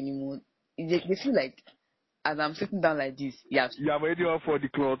around you anymore. They feel like, as I'm sitting down like this, you have already off for the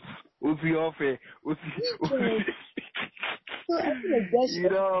clothes. Uzi off. So I feel like that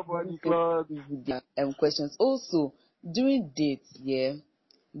should questions. Also, during dates,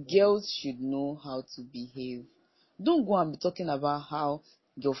 girls should know how to behave. Don't go and be talking about how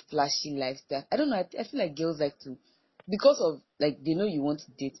your flashy lifestyle. I don't know. I feel like girls like to, because of like they know you want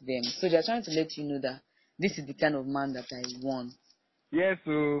to date them, so they're trying to let you know that this is the kind of man that I want. Yes,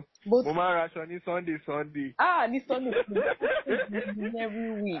 so Mama ration is Sunday. This Sunday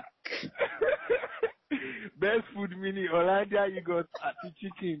every week. Best food mini Hollandia you got at the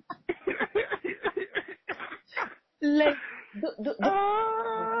chicken. Like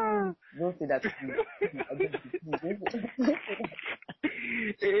don't say that to me.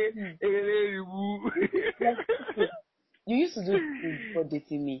 You used to do it before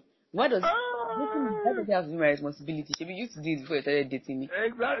dating me. Why does it have to be my responsibility? You used to do it before you started dating me.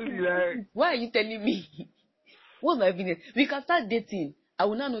 Exactly. Like, why are you telling me? What's my business? We can start dating. I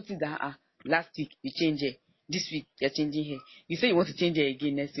will not notice that last week you changed hair. This week you're changing hair. You say you want to change hair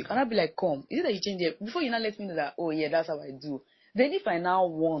again next week. And I'll be like, come. Is it that you change hair? Before you now let me know that, oh yeah, that's how I do. Then if I now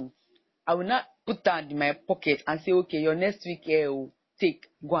want, I will not put that in my pocket and say, okay, your next week hair will take,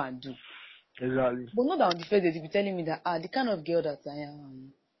 go and do. Exactly. But not that on the first day you'll be telling me that, the kind of girl that I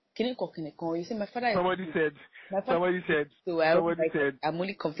am. You say my father. Somebody said. So I'm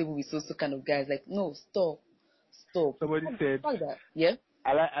only comfortable with those kind of guys. Like, no, stop. Somebody said. That. Yeah.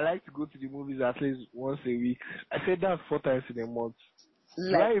 I like to go to the movies at least once a week. I said that 4 times in a month.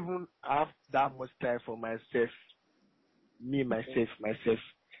 do I even have that much time for myself? Me, myself.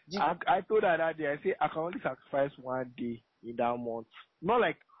 I told her that day, I say I can only sacrifice one day in that month. Not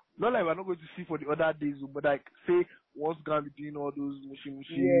like we're not going to see for the other days, but like say what's gonna be doing all those mushy,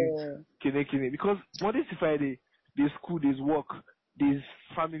 kine. Because Monday to Friday, there's school, there's work, there's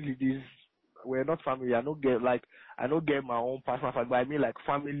family, we're not family. I don't get my own personal family, but I mean like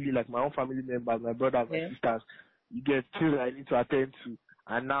family, like my own family members, my brothers, my sisters. You get things I need to attend to,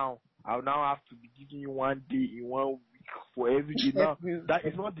 and now I'll now have to be giving you one day in 1 week for every day. Now that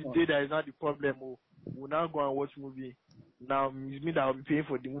is not the day that is not the problem. Oh, we'll now go and watch movie. Now it means that I'll be paying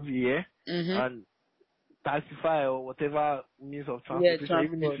for the movie here and taxify or whatever means of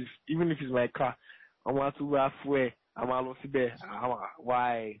transportation, even if it's my car. I want to wear fuel. I'm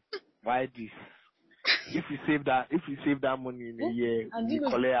why this? If you save that money in a year, you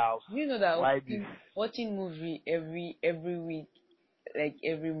collect house. You know that watching movie every week, like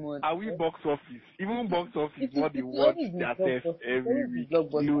every month. Are we box office? Even box office, what they watch themselves every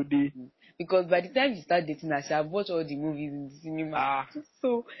week. Because by the time you start dating, I shall watch all the movies in the cinema.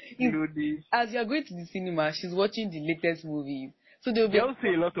 So as you are going to the cinema, she's watching the latest movies. So they'll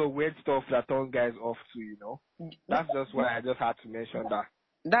say a lot of weird stuff that turn guys off too, you know. That's just why I just had to mention that.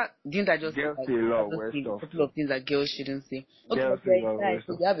 That didn't I just girls say a lot of weird stuff. A couple of things that girls shouldn't say. Okay, girls say a lot of weird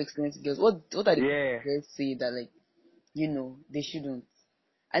stuff. You have experience with girls. What are the girls say that like they shouldn't?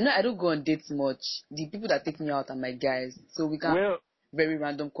 I know I don't go on dates much. The people that take me out are my guys, so we can have very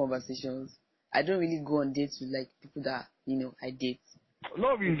random conversations. I don't really go on dates with like people that I date.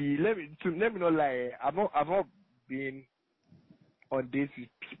 Not really. Let me not lie. I've not been on dates with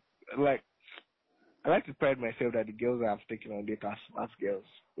people. Like I like to pride myself that the girls I've taken on dates are smart girls.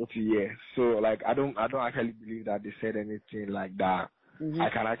 So like I don't actually believe that they said anything like that. I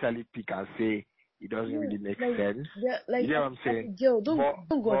can actually pick and say it doesn't really make sense. Like, you know what I'm saying? Girl, don't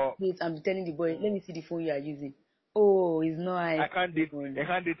go on dates and be telling the boy, let me see the phone you are using. Oh, it's not. I can't date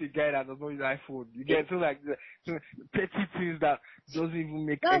a guy that does not use iPhone. You get so petty things that doesn't even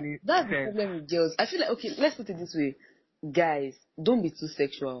make any sense. That's the problem with girls. I feel like, okay, let's put it this way. Guys, don't be too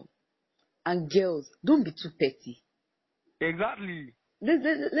sexual. And girls, don't be too petty. Exactly. Let's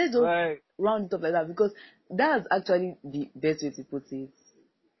just round it up like that, because that's actually the best way to put it.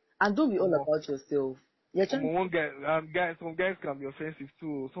 And don't be all about yourself. Some guys can be offensive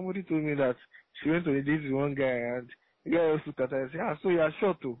too. Somebody told me that she went on a date with one guy and the guy also looked at her and said, so you are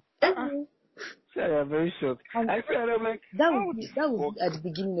short too. Say I am very short. I'm like, that was at the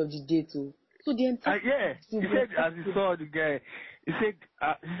beginning of the date too. So the entire he said as he saw the guy, he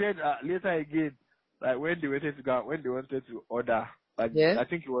said later again, like when they wanted to order, like I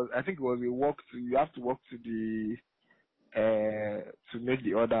think it was a walk to, you have to walk to the to make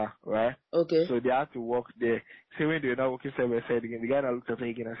the order, right? Okay. So they had to walk there. So when they were not walking side by side again, the guy now looked at her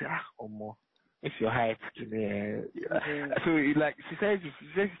again and said, Omo, it's your height to me. So she said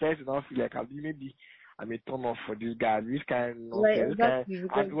she started to now feel like maybe I'm a turn off for this guy. This kind of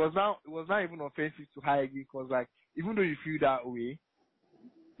and it was not even offensive to her again, because like even though you feel that way,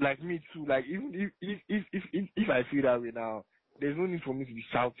 like me too, like even if I feel that way now, there's no need for me to be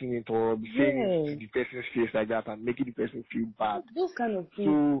shouting it or be saying it to the person's face like that and making the person feel bad. Those kind of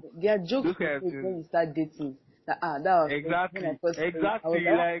things, they are jokes when you start dating. That was exactly.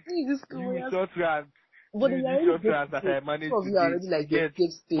 Like you short round. But they are that I managed to already like get.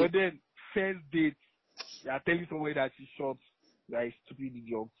 But then first date, you are telling somebody that she's short. That is stupid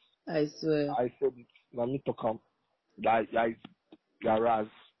idiot. I swear. I said it. Let me talk on. You're Raz.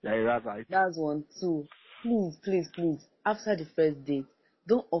 That's one too. Please. After the first date,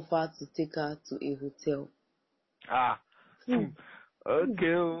 don't offer to take her to a hotel. Okay.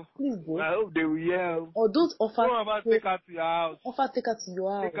 Please go. I hope they will yell. Or don't offer. Take her to your house. Take her to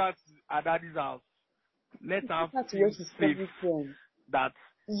your house. Take her to her daddy's house. Let her feel safe that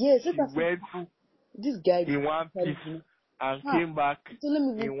she went this guy in one piece and came back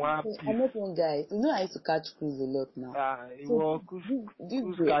in one piece. I met one guy. I used to catch cruise a lot now. This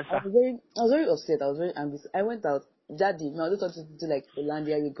day, I was very upset. I was very angry. I went out. Daddy, I just wanted to do like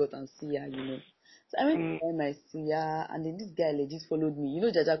Hollandia we got and see her, So I went to buy my suya, and then this guy just followed me.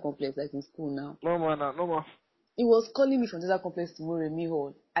 Jaja Complex, like in school now. No more. He was calling me from Jaja Complex to Moremi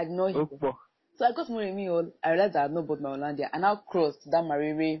Hall. I ignored him. So I got to Moremi Hall. I realized I had not bought my Hollandia. I now crossed that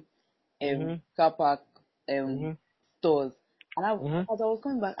Marere car park stores. And as I was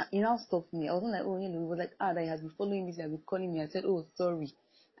coming back, he now stopped me. I wasn't like, he was like, that he has been following me, he has been calling me. I said, sorry,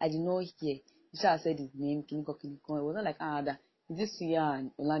 I did not hear. He should have said his name, Kiniko. It wasn't like, that. Is this Suya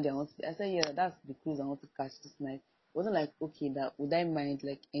and Hollandia? I said, yeah, that's the cruise I want to catch this night. It wasn't like, okay, that would I mind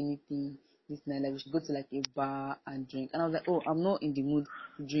like anything this night, like we should go to like a bar and drink. And I was like, oh, I'm not in the mood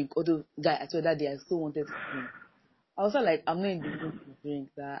to drink. Although, guy, I told that day I still wanted to drink. I was like, I'm not in the mood to drink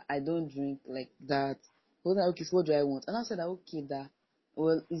that. I don't drink like that. I was like, okay, so what do I want? And I said, okay, that,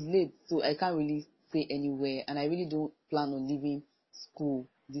 well, it's late, so I can't really stay anywhere. And I really don't plan on leaving school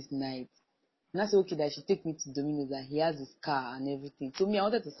this night. And I said, okay, that I should take me to Domino's, that he has his car and everything. So me, I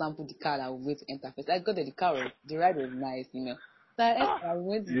wanted to sample the car that I was going to enter first. I got there, the ride was nice, So I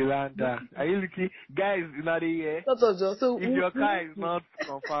went to... Yolanda, are you looking? Guys, you know the year. So if your car is not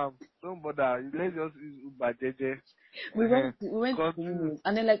confirmed, don't bother. Let's just use Uber, JJ. We went to Domino's.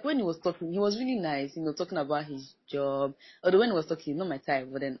 And then, like, when he was talking, he was really nice, talking about his job. Although when he was talking, not my type,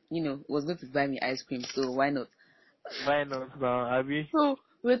 but then, he was going to buy me ice cream, so why not? Why not now, Abby? So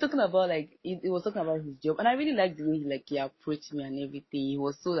we were talking about he was talking about his job, and I really liked the way he approached me and everything. He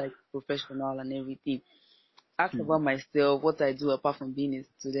was so professional and everything. Asked about myself, what I do apart from being a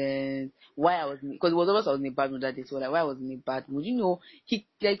student, why I was, because it was always I was in a bad mood that day, so why I was in a bad mood. He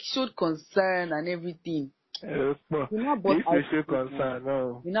showed concern and everything. We now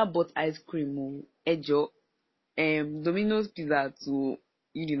bought ice cream, Ejo, Domino's Pizza to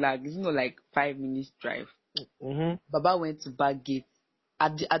Unilag. It's 5 minutes drive. Mm-hmm. Baba went to Baggate.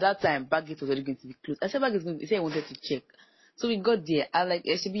 At that time, Baggate was already going to be closed. I said Baggate he said he wanted to check. So we got there. I'm like,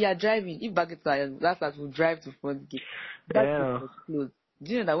 Eshibi, you are driving. If Baggate that's we'll drive to front gate. Baggate was closed.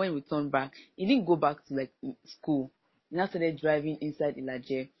 Do you know that when we turned back, he didn't go back to school. He now started driving inside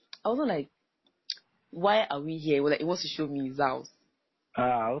Ilaje. I was like, why are we here? He wants to show me his house.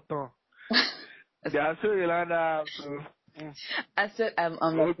 Okay. Yeah, so Yolanda. I said, I'm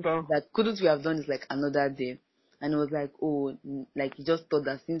that couldn't we have done this another day? And it was he just thought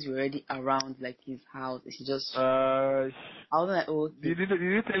that since we're already around his house, he just. I was like, oh. Okay. Did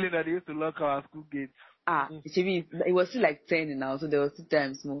you tell him that he used to lock our school gates? It was still 10 now, so there was 2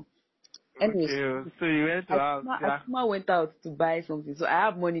 times more. Anyway, okay, so you went to house. I went out to buy something, so I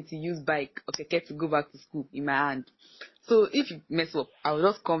have money to use bike or keke to go back to school in my hand. So if you mess up, I will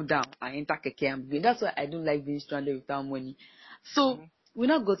just come down and enter keke and bring. That's why I don't like being stranded without money. So we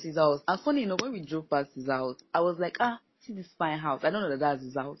now got to his house, and funny enough, when we drove past his house, I was like, see this fine house. I don't know that that's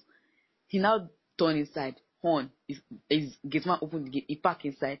his house. He now turned inside. Horn. His gate man opened the gate. He parked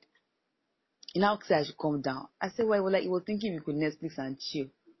inside. He now said I should come down. I said, why? Well, he was thinking we could Netflix and chill.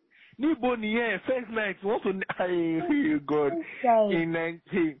 First night, want to God in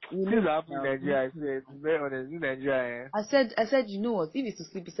Nigeria. I said, very honest, in Nigeria. I said, you know what? If it's to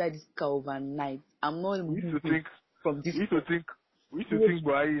sleep beside this car overnight, I'm not moving from this. We used to think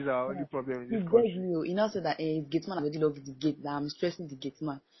Buhari is our only problem in this country. He now said that his gate man already loves the gate, that I'm stressing the gate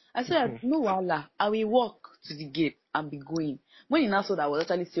man. I said, no, Allah, I will walk to the gate and be going. When he now saw that I was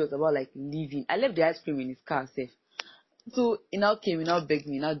actually serious about leaving, I left the ice cream in his car safe. So he now came, he now begged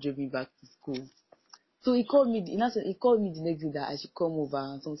me, he now drove me back to school. So he called me, he called me the next day that I should come over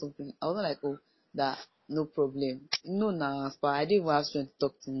and something. I wasn't like, oh, that no problem. No, I didn't even have strength to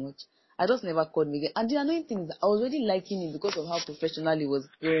talk too much. I just never called me again. And the annoying thing is that I was already liking him because of how professional he was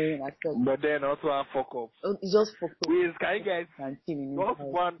going. But then also a fuck up. He just fucked up. Wait, can you guys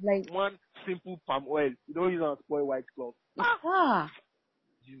just one simple palm oil? You don't use on spoil white cloth.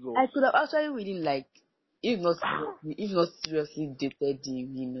 Jesus. I could have actually really if not seriously dated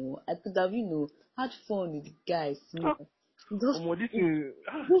him, I could have, had fun with the guys. Just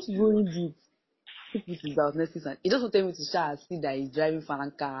ruined it. Took me to his house, Netflix, and he just wanted me to shout and see that he's driving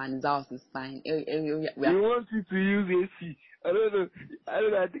fan car and his house is fine. He wants you to use AC. I don't know.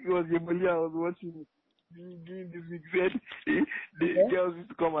 I think it was Yemoli I was watching during this week. Said the girls used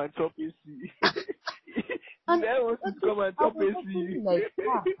to come and chop AC. And I want to come and chop AC.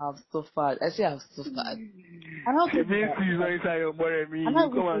 I have suffered. I say I've suffered. And also, AC is not inside your body. You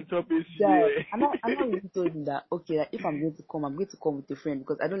come and chop AC. And I really told him that, okay, if I'm going to come with a friend,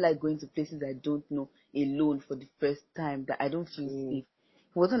 because I don't like going to places I don't know alone for the first time, that I don't feel safe.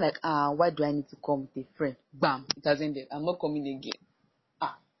 He wasn't like, why do I need to come with a friend? Bam, it has ended. I'm not coming again.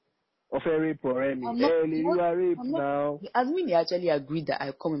 Of a rape already. You are rape now. As me, he actually agreed that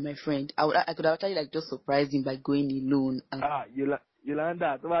I come with my friend. I could have actually just surprised him by going alone.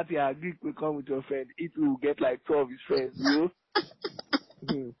 Yolanda, somebody agreed to come with your friend. It will get 2 of his friends,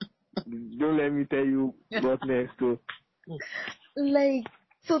 Don't let me tell you what next, too.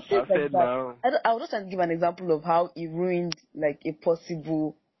 So things like that. I was just trying to give an example of how he ruined a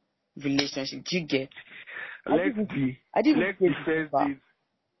possible relationship. Do you get? Let's first date.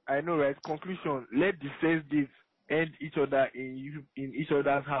 I know, right? Conclusion. Let the first dates end each other in each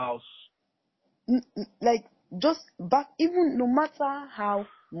other's house. Just back, even no matter how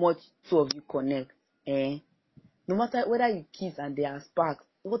much 2 of you connect, no matter whether you kiss and there are sparks,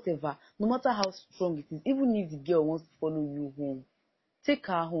 whatever, no matter how strong it is, even if the girl wants to follow you home, take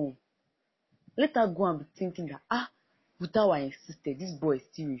her home. Let her go and be thinking that, without I insisted, this boy is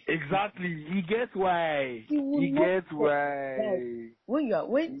still refusing. Exactly. He gets why. He gets why. When you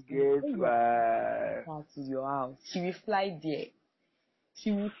why. to your house, she will fly there.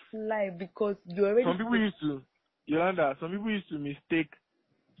 She will fly because you already. Some people used to, Yolanda, some people used to mistake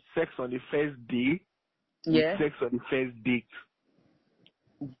sex on the first day with sex on the first date.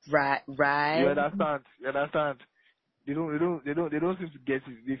 Right. You understand? They don't seem to get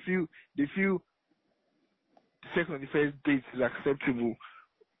it. They feel sex on the first date is acceptable.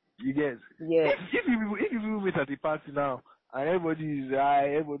 You get? Yeah. If you meet at the party now and everybody is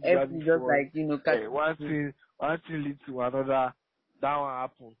having just fun, like one thing leads to another, that one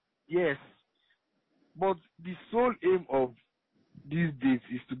happen. Yes. But the sole aim of these dates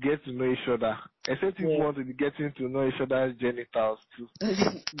is to get to know each other. Except if you want to be getting to know each other's genitals too.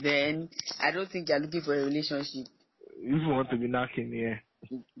 Then I don't think you're looking for a relationship. If you want to be knocking,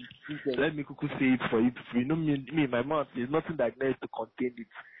 let me quickly say it for you. You know me, my mouth, there's nothing that needs to contain it.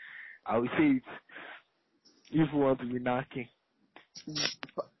 I will say it if you want to be knocking.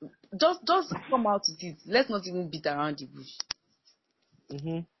 Just come out with it. Let's not even beat around the bush.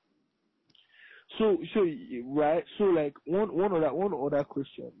 So right. So like one other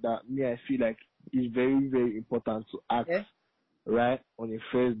question that I feel like is very, very important to ask, right, on a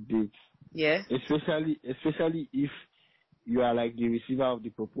first date. Yeah. Especially if you are like the receiver of the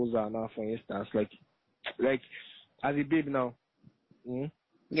proposal now, for instance, like as a babe now.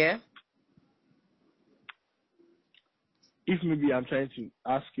 Yeah. If maybe I'm trying to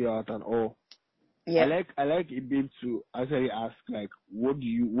ask you out and all. Yeah. I like a babe to actually ask, like, what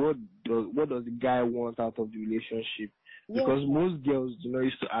does the guy want out of the relationship? Because most girls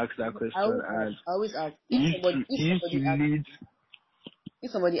used to ask that question. I always ask.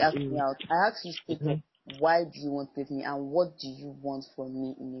 If somebody asks me out, I ask you straight up, why do you want to date me and what do you want from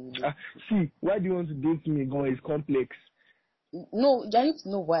me in a relationship? See, why do you want to date me, is complex. No, I need to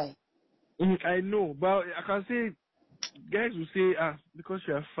know why. I know, but I can say, guys will say, because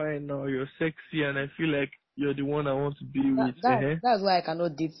you are fine now, you're sexy, and I feel like you're the one I want to be with. That's why I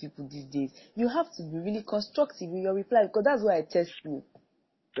cannot date people these days. You have to be really constructive in your reply because that's why I test you.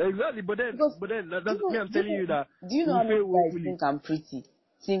 Exactly, but then that's me. I'm telling you that. Do you know how many guys think I'm pretty?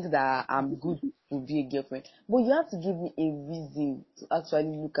 Think that I'm good to be a girlfriend, but you have to give me a reason to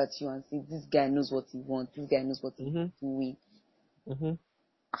actually look at you and say this guy knows what he wants. This guy knows what he's doing.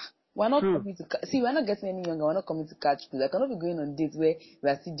 We're not coming to see. We're not getting any younger. We're not coming to catch people. I cannot be going on dates where we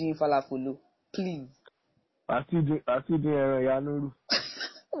are still doing falafolo. Please. I still doing Yanuru.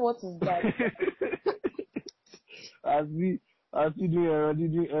 What is that? I still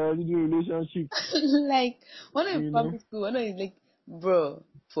doing relationship. Like when I'm in public school, when I'm like, bro,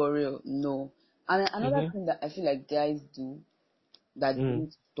 for real, no. And another thing that I feel like guys do that they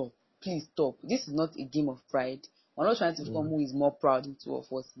need to stop. Please stop. This is not a game of pride. We're not trying to become who is more proud in two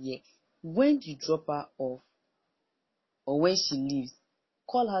of us here. When you drop her off or when she leaves,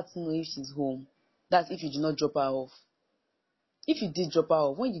 call her to know if she's home. That's if you do not drop her off. If you did drop her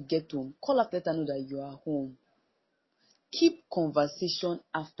off, when you get home, call her to let her know that you are home. Keep conversation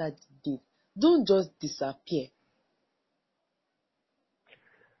after the date. Don't just disappear.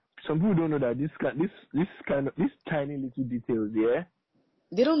 Some people don't know that this tiny little details,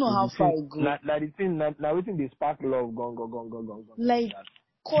 they don't know how far it goes. Now waiting they spark love, gone. Like,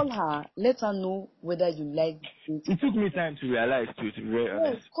 call her, let her know whether you like it. It took me time to realize, to be very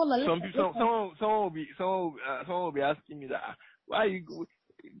honest. Call her. Someone will be asking me that, why you go?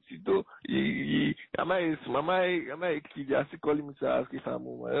 Am I a kid? You're still calling me to ask if I'm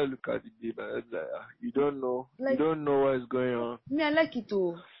home. I look at the babe and it's like, you don't know. You don't know what's going on. Me, I like it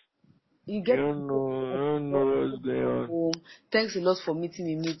too. You don't know what's going on. Thanks a lot for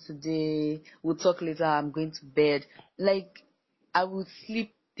meeting with me today. We'll talk later. I'm going to bed. Like, I would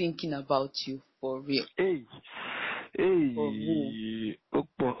sleep thinking about you for real. Hey.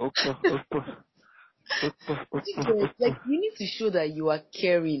 Okpa. Like, you need to show that you are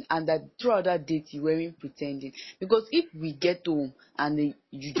caring and that throughout that date you weren't pretending. Because if we get home and then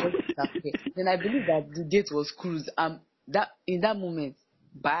you just disappear, then I believe that the date was cruise. That in that moment,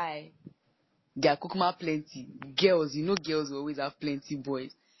 bye. There are kukuma plenty girls. Girls will always have plenty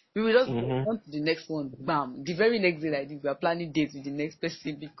boys. We will just on to the next one. Bam! The very next day, like this, we are planning dates with the next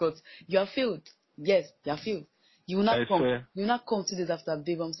person because you are failed. Yes, you are failed. You will not come. You will not come 2 days after,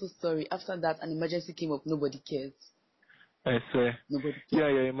 babe. I'm so sorry. After that, an emergency came up. Nobody cares. I swear. Nobody cares. Yeah,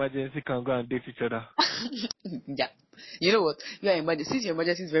 your emergency can go and date each other. Yeah. You know what? Your emergency. Since your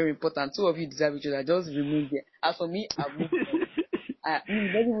emergency is very important, two of you deserve each other. Just remain there. As for me, I'll move on.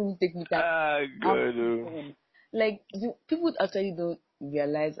 It doesn't even take me time. God. Like, people actually don't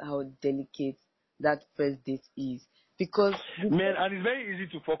realize how delicate that first date is. Because man, and it's very easy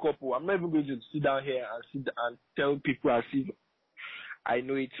to fuck up. I'm not even going to sit down here and tell people as if I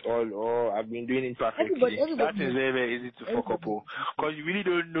know it all or I've been doing it perfectly. That is very, very easy to fuck up. Because you really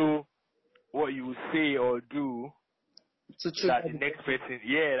don't know what you will say or do that the next person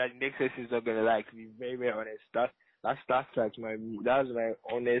is not gonna like. To be very, very honest. That's like my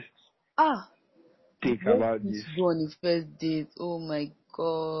honest take about this. Go on his first date. Oh my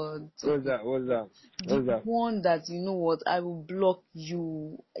God. What's that? The one that, you know what, I will block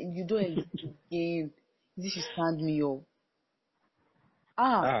you. You don't exist again. This should stand me up.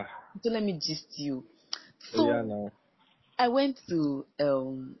 So let me gist you. So yeah, no. I went to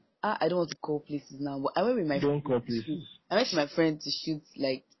I don't want to call places now, but I went with my friend. Don't call places. I went to my friend to shoot,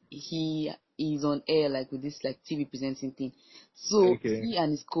 like, he is on air, like, with this, like, TV presenting thing. So he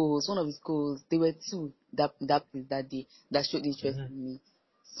and his co-host, one of his co-hosts, they were two that place that day that showed interest in me.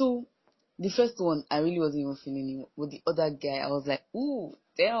 So the first one, I really wasn't even feeling him. With the other guy, I was like, ooh,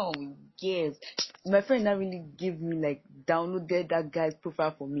 damn, yes. My friend now really gave me, like, downloaded that guy's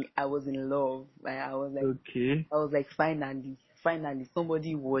profile for me. I was in love. I was like, finally,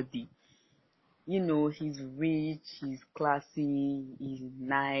 somebody worthy. You know, he's rich, he's classy, he's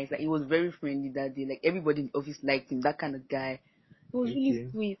nice. Like, he was very friendly that day. Like, everybody in the office liked him, that kind of guy. He was really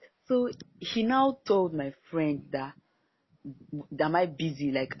sweet. So he now told my friend that am I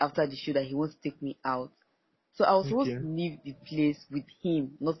busy, like, after the show, that he wants to take me out. So I was supposed to leave the place with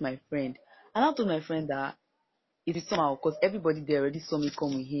him, not my friend. And I told my friend that it is somehow, because everybody there already saw me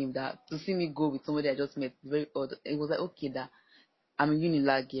come with him, that to see me go with somebody I just met, very odd. It was like, okay, that I'm in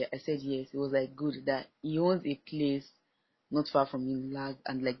Unilag here. I said yes. It was like good that he owns a place not far from Unilag,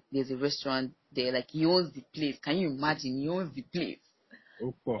 and like there's a restaurant there. Like, he owns the place. Can you imagine? He owns the place.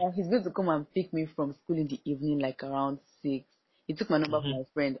 And he's going to come and pick me from school in the evening, like around 6. He took my number from my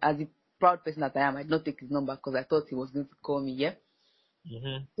friend. As the proud person that I am, I did not take his number because I thought he was going to call me. Yeah.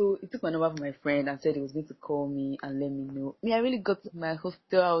 So he took my number from my friend and said he was going to call me and let me know. I really got to my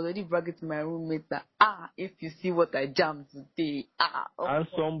hostel. I was already bragging to my roommate that, if you see what I jammed today,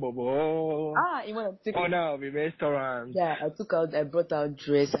 handsome bobo. You want to take now the restaurant. Yeah, I brought out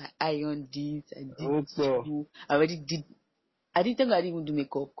dress, I ironed it, I did school. I didn't tell him I didn't even do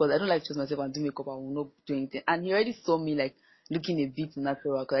makeup because I don't like to trust myself and do makeup. I will not do anything. And he already saw me, like, looking a bit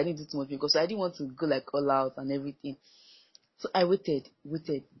natural because I didn't do too much makeup. So I didn't want to go, like, all out and everything. So I waited.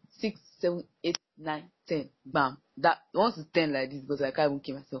 6, 7, 8, 9, 10. Bam. That once it's 10 like this because I can't even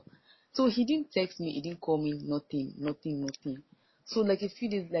keep myself. So he didn't text me, he didn't call me, nothing. So like a few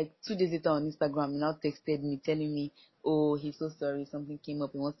days, like 2 days later on Instagram, he now texted me telling me, oh, he's so sorry, something came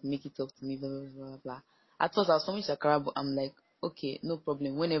up, he wants to make it up to me, blah, blah, blah, blah, blah. At first I was from Shakara, but I'm like, okay, no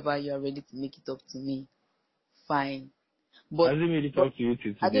problem. Whenever you are ready to make it up to me, fine. But has he made it up to you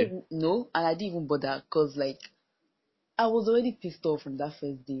today? I didn't know, and I didn't even bother because, like, I was already pissed off from that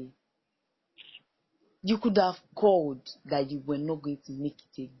first day. You could have called that you were not going to make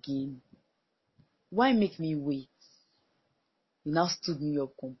it again. Why make me wait? You now stood me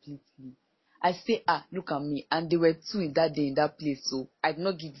up completely. I say, look at me. And there were 2 in that day in that place, so I did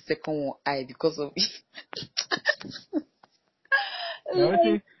not give the second one eye because of it.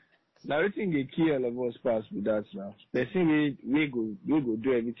 Now I think the key all of us pass with that now. The thing we go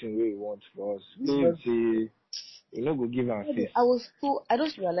do everything we want for us. We say we not go give our face. I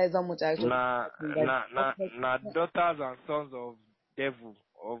don't realize how much I actually nah, daughters and sons of devil,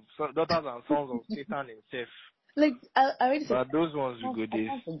 daughters and sons of Satan himself. Like, I already said, but those ones we go this.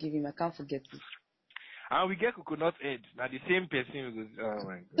 I can't forgive him. I can't forget it. And we get coconut head. Now the same person we go. Oh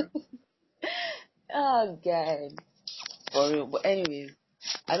my God. Oh God. For real. But anyways,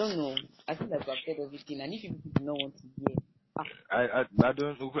 I don't know. I think I've said everything, and if people do not want to hear, I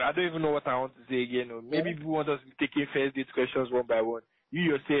don't even know what I want to say again. Or maybe people want us to be taking first date questions one by one. You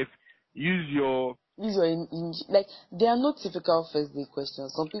yourself use your like, they are not typical first date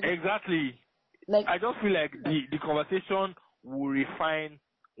questions. Some people exactly. Like, I just feel like the conversation will refine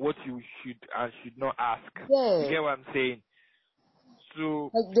what you should and should not ask. Yeah. You get what I'm saying?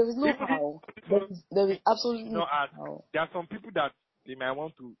 So like, there is no how. There is absolutely no how. There are some people that they might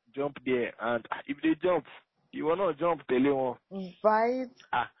want to jump there, and if they jump, you will not jump the one. Right?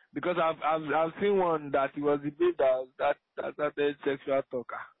 Because I've seen one that he was the babe that started sexual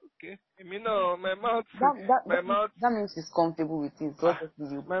talk. Okay. I mean, no, my mouth. That means he's comfortable with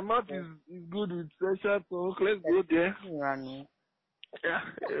it. My mouth is good with sexual talk. Let's go there.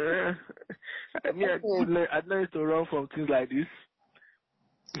 Yeah. I mean, I'd like to run from things like this.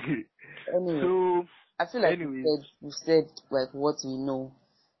 Anyway, so I feel like we said like what we know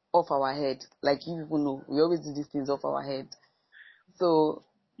off our head. Like you people know, we always do these things off our head. So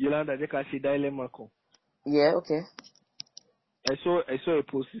Yolanda, they can see dilemma. Yeah, okay. I saw a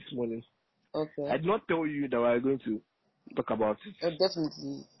post this morning. Okay. I did not tell you that we are going to talk about it. Oh,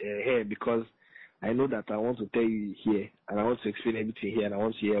 definitely. Here, because I know that I want to tell you here, and I want to explain everything here, and I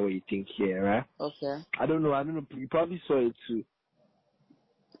want to hear what you think here, right? Okay. I don't know. You probably saw it too.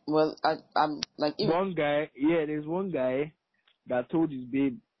 Well, I'm like one guy. Yeah, there's one guy that told his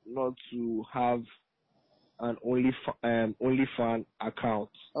babe not to have an OnlyFans account.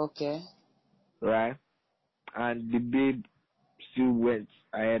 Okay. Right, and the babe still went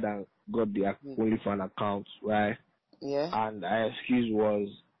ahead and got the OnlyFans account. Right. Yeah. And her excuse was,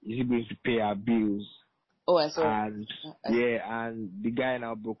 is he going to pay her bills? Oh, I saw. And and the guy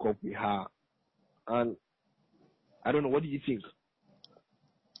now broke up with her. And I don't know, what do you think?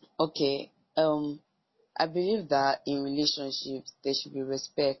 Okay. I believe that in relationships there should be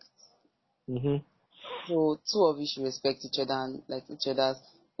respect. Mm-hmm. So two of you should respect each other and like each other's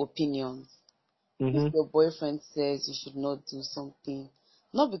opinions. Mm-hmm. If your boyfriend says you should not do something,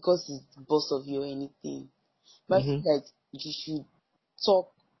 not because he's the boss of you or anything, but I feel like you should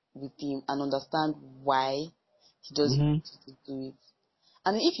talk with him and understand why he doesn't want you to do it.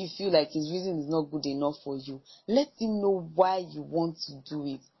 And if you feel like his reason is not good enough for you, let him know why you want to do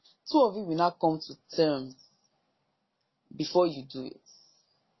it. Two of you will not come to terms before you do it.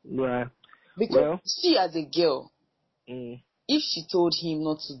 Right. Because she as a girl, if she told him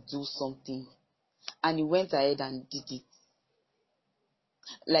not to do something and he went ahead and did it,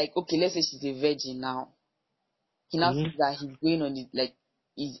 like, okay, let's say she's a virgin now. He now says that he's going on it, like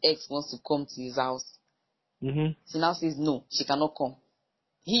his ex wants to come to his house. She now says no, she cannot come.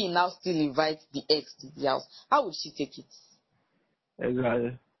 He now still invites the ex to the house. How would she take it?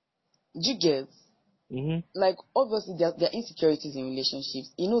 Exactly. Do you get? Like, obviously, there are insecurities in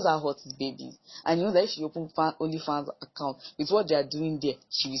relationships. He knows how hot his baby is. And he knows that if she opens OnlyFans account, with what they are doing there,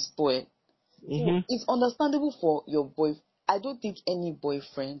 she will spoil. So, it's understandable for your boyfriend. I don't think any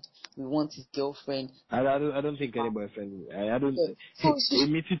boyfriend will want his girlfriend. I don't think any boyfriend. I don't. So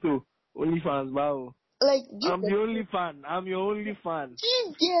me too. OnlyFans, wow. Like, I'm the only fan. I'm your only fan.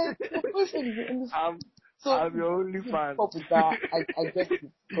 Your boyfriend is the only fan. I'm your only fan. With that, I get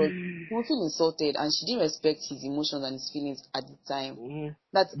it, because he will feel insulted, and she didn't respect his emotions and his feelings at the time.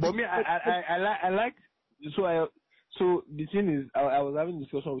 But me, I like. So the thing is, I was having a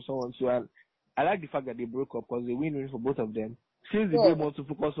discussion with someone, so I like the fact that they broke up because they win-win for both of them. Since the babe wants to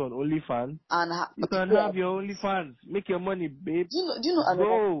focus on OnlyFans, you can have your OnlyFans, make your money, babe. Do you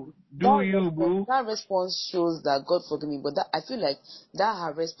know? Bro, bro. That response shows that, God forgive me, but that I feel like that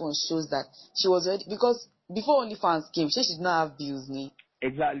her response shows that she was ready, because before OnlyFans came, she did not have bills, me.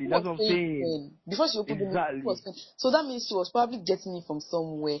 Exactly, that's what I'm saying. Before she opened the so that means she was probably getting it from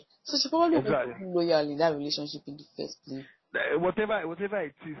somewhere. So she probably wasn't loyal in that relationship in the first place. Whatever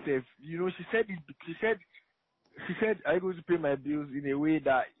it is, safe. You know, she said, "Are you going to pay my bills?" in a way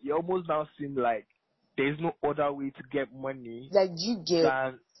that it almost now seemed like there's no other way to get money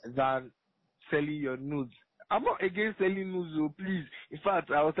than selling your nudes. I'm not against selling nudes, though, please. In fact,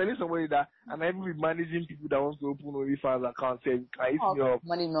 I was telling somebody that I'm even be managing people that want to open OnlyFans accounts. Saying, "Can you me up?"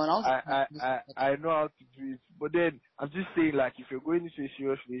 I know how to do it. But then I'm just saying, like, if you're going into a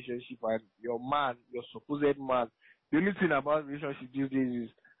serious relationship and your supposed man, the only thing about relationship these days is,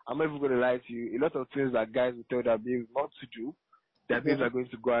 I'm not even going to lie to you, a lot of things that guys will tell their babes not to do, their babes are going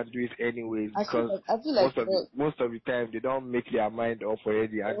to go and do it anyways, because most of the time they don't make their mind up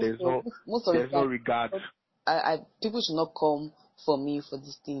already, and there's no regard. People should not come for me for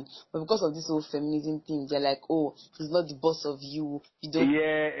this thing, but because of this whole feminism thing, they're like, oh, he's not the boss of you. You don't.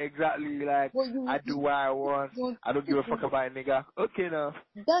 Yeah, exactly. Like, I do what I want. I don't give a fuck about a nigga. Okay, now.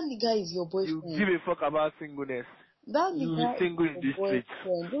 That nigga is your boyfriend. You give a fuck about singleness. That you be single in this street.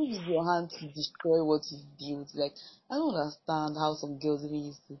 Don't use your hand to destroy what you've built. Like, I don't understand how some girls really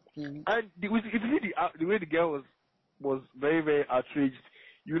used to think. And the way the girl was very, very outraged.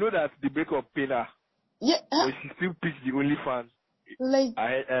 You know that the breakup paid her. Yeah. But she still picked the OnlyFans. Like,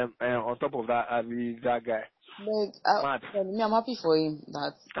 on top of that, that guy. Like, I'm happy for him.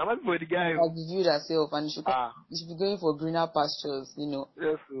 I'm happy for the guy. That he viewed herself, and he should be going for greener pastures, you know.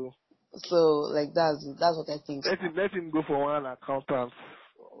 Yes, so like that's what I think. Let him go for one accountant.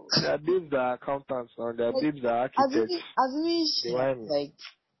 Their babes are accountants, and their babes are architects.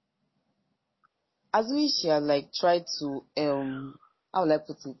 As she had like tried to how will I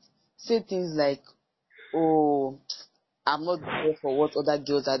put it? Say things like, oh, I'm not there for what other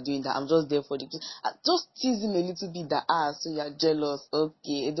girls are doing, that I'm just there for the kids. Just tease him a little bit that, so you're jealous.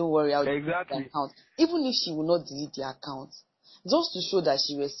 Okay, don't worry, I'll delete the account. Even if she will not delete the account, just to show that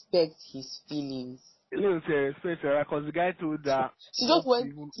she respects his feelings. Little respect, because the guy told that she just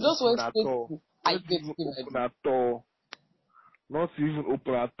went straight to, I get open at all. Not even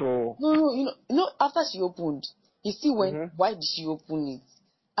open at all. No, you know, after she opened, he still went, why did she open it?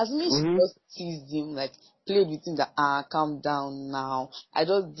 As me, she just teased him, like, played with him that, calm down now. I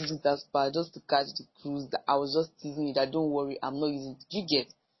just did it as far, just to catch the cruise, that I was just teasing you, that don't worry, I'm not using it. You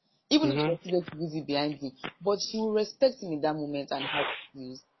get? Even if she was still busy behind him. But she will respect him in that moment and how to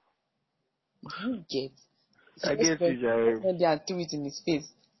use. You get? I get you, Jerry. When they threw it in his face.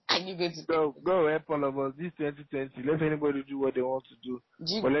 And you get to go help all of us. This 2020, let anybody do what they want to do.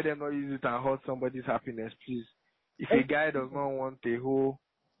 But let them not use it and hurt somebody's happiness, please. If a guy does not want a hoe,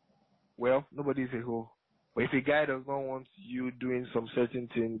 well, nobody's a hoe. But if a guy does not want you doing some certain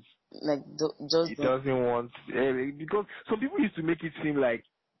things, like he doesn't want, because some people used to make it seem like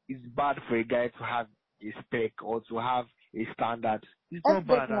it's bad for a guy to have a spec or to have a standard. It's not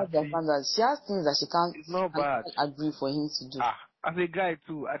bad. She has things that she can't. It's not bad. Agree for him to do. As a guy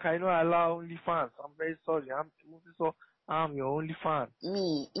too, I cannot allow OnlyFans. I'm very sorry. I'm your only fan.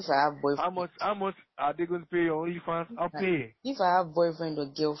 Me, if I have boyfriend. How much are they going to pay your OnlyFans? I'll pay. If I have boyfriend or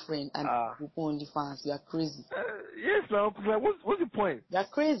girlfriend and people OnlyFans, you are crazy. Yes, now, like, what's the point? You are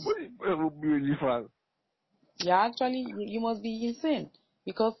crazy. What's the point of being OnlyFans? Yeah, actually, you must be insane.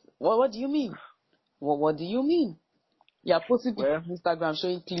 Because what do you mean? What do you mean? You are posting on Instagram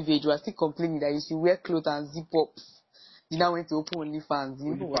showing cleavage. You are still complaining that you should wear clothes and zip up. You now went to open OnlyFans.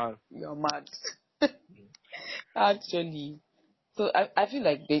 You're mad. Actually. So I feel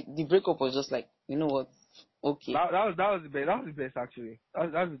like the breakup was just like, you know what? Okay. That was the best. That was the best, actually.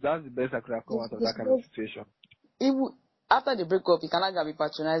 That's the best I could have come out of that kind of situation. Even after the breakup, you cannot be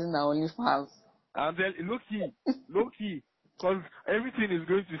patronizing our OnlyFans. And then low key, because everything is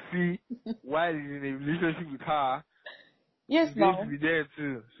going to see while he's in a relationship with her. Yes, he's going to be there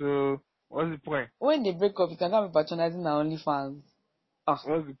too. So what's the point? When they break up, you cannot be patronizing our OnlyFans. What's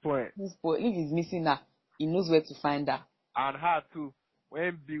the point? If he's missing her, he knows where to find her. And her too.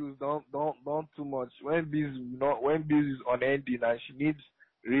 When bills don't too much. When bills is unending and she needs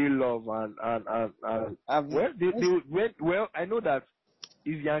real love well, I know that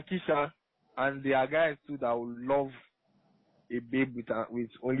it's Yankisha and there are guys too that will love a babe with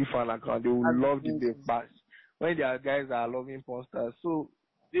OnlyFans account. They will love the babe fast. When there are guys that are loving porn stars, so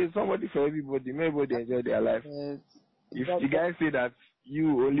there's somebody for everybody. Everybody enjoy their life. If the guys say that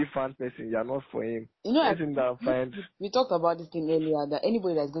you only fan person, you're not for him. You know, we talked about this thing earlier, that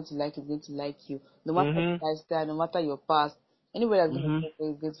anybody that's going to like you is going to like you. No matter your lifestyle, no matter your past, anybody that's going to fall for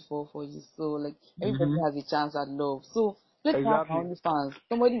you is going to fall for you. So, like, everybody has a chance at love. So, let's have OnlyFans.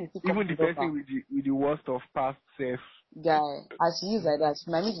 Somebody will pick even the person with the worst of past self. Guy, as she is like that,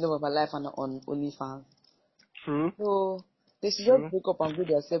 she might meet the love of her life on OnlyFans. True. So, they should just break up and go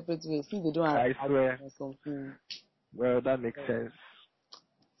their separate ways. See, they don't have I swear. Something. Well, that makes sense.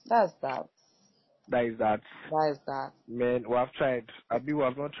 That's that. That is that. Man, we have tried. We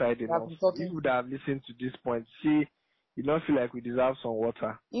have not tried enough. People that have listened to this point, see, you don't feel like we deserve some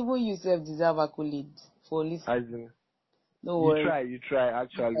water. Even you self deserve accolade for listening. Don't worry. You try,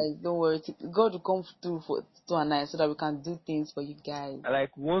 actually. Don't worry. God will come through to an eye so that we can do things for you guys.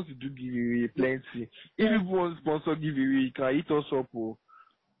 Like, we want to do giveaway plenty. If you want to sponsor giveaway, you can hit us up,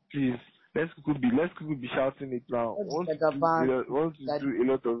 please. Let's be shouting it now. Want to do a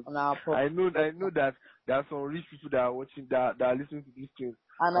lot of. I know that there are some rich people that are watching that are listening to these things.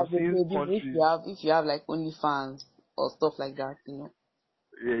 And if you have like OnlyFans or stuff like that, you know.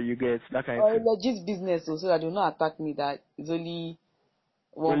 Yeah, you get that kind of thing. Or legit business, so that they will not attack me that it's only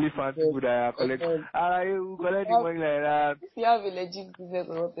OnlyFans people that are collecting. You collecting money like that. If you have a legit business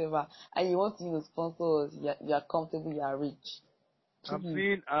or whatever, and you want to sponsor us, you are comfortable, you are rich. I've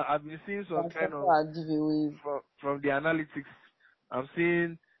been seeing some kind of giveaways from the analytics. I'm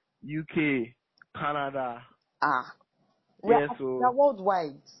seeing UK, Canada. We are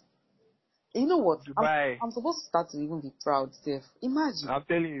worldwide. You know what? Dubai. I'm supposed to start to even be proud, Steph. Imagine. I'm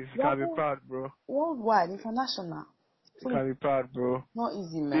telling you can be proud, bro. Worldwide, international. You can be proud, bro. Not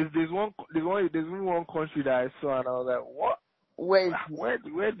easy, man. There's one country that I saw and I was like, what? Where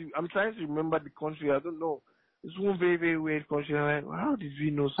I'm trying to remember the country. I don't know. It's one very, very weird country. I'm like, how did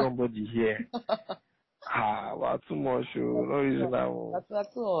we know somebody here? Wow, too much. No reason now.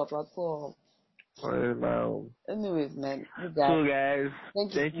 That's all. Anyways, man. So, guys,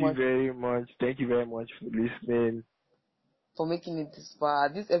 thank you very much. Thank you very much for listening. For making it this far.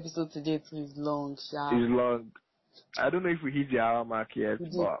 This episode today too is long, It's long. I don't know if we hit the hour mark yet,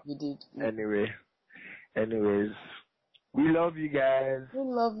 we did. Anyways, we love you guys. We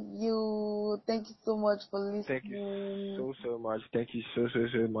love you. Thank you so much for listening. Thank you so much. Thank you so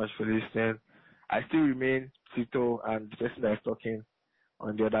much for listening. I still remain Tito, and the person that's talking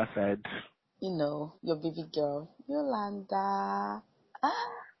on the other side. You know, your baby girl, Yolanda.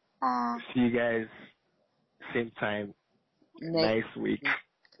 See you guys same time next week.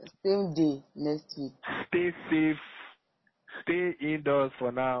 Same day next week. Stay safe. Stay indoors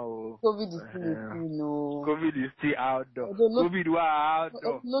for now. COVID is still COVID is still outdoor. COVID was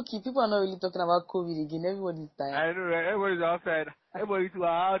outdoor. Look, people are not really talking about COVID again. Everybody's tired. I know, right? Everybody's outside. Everybody's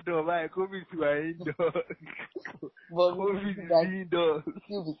outdoor, right? COVID is indoors. But COVID is indoors.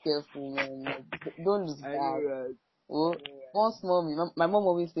 Still be careful, man. Don't lose I know, right? Oh, one small my mom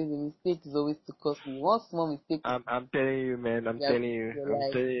always says the mistake is always to cost me. One small mistake. I'm telling you, man. I'm telling you.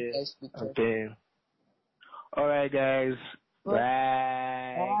 All right, guys.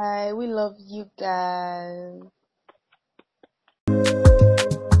 Bye. Bye. We love you guys.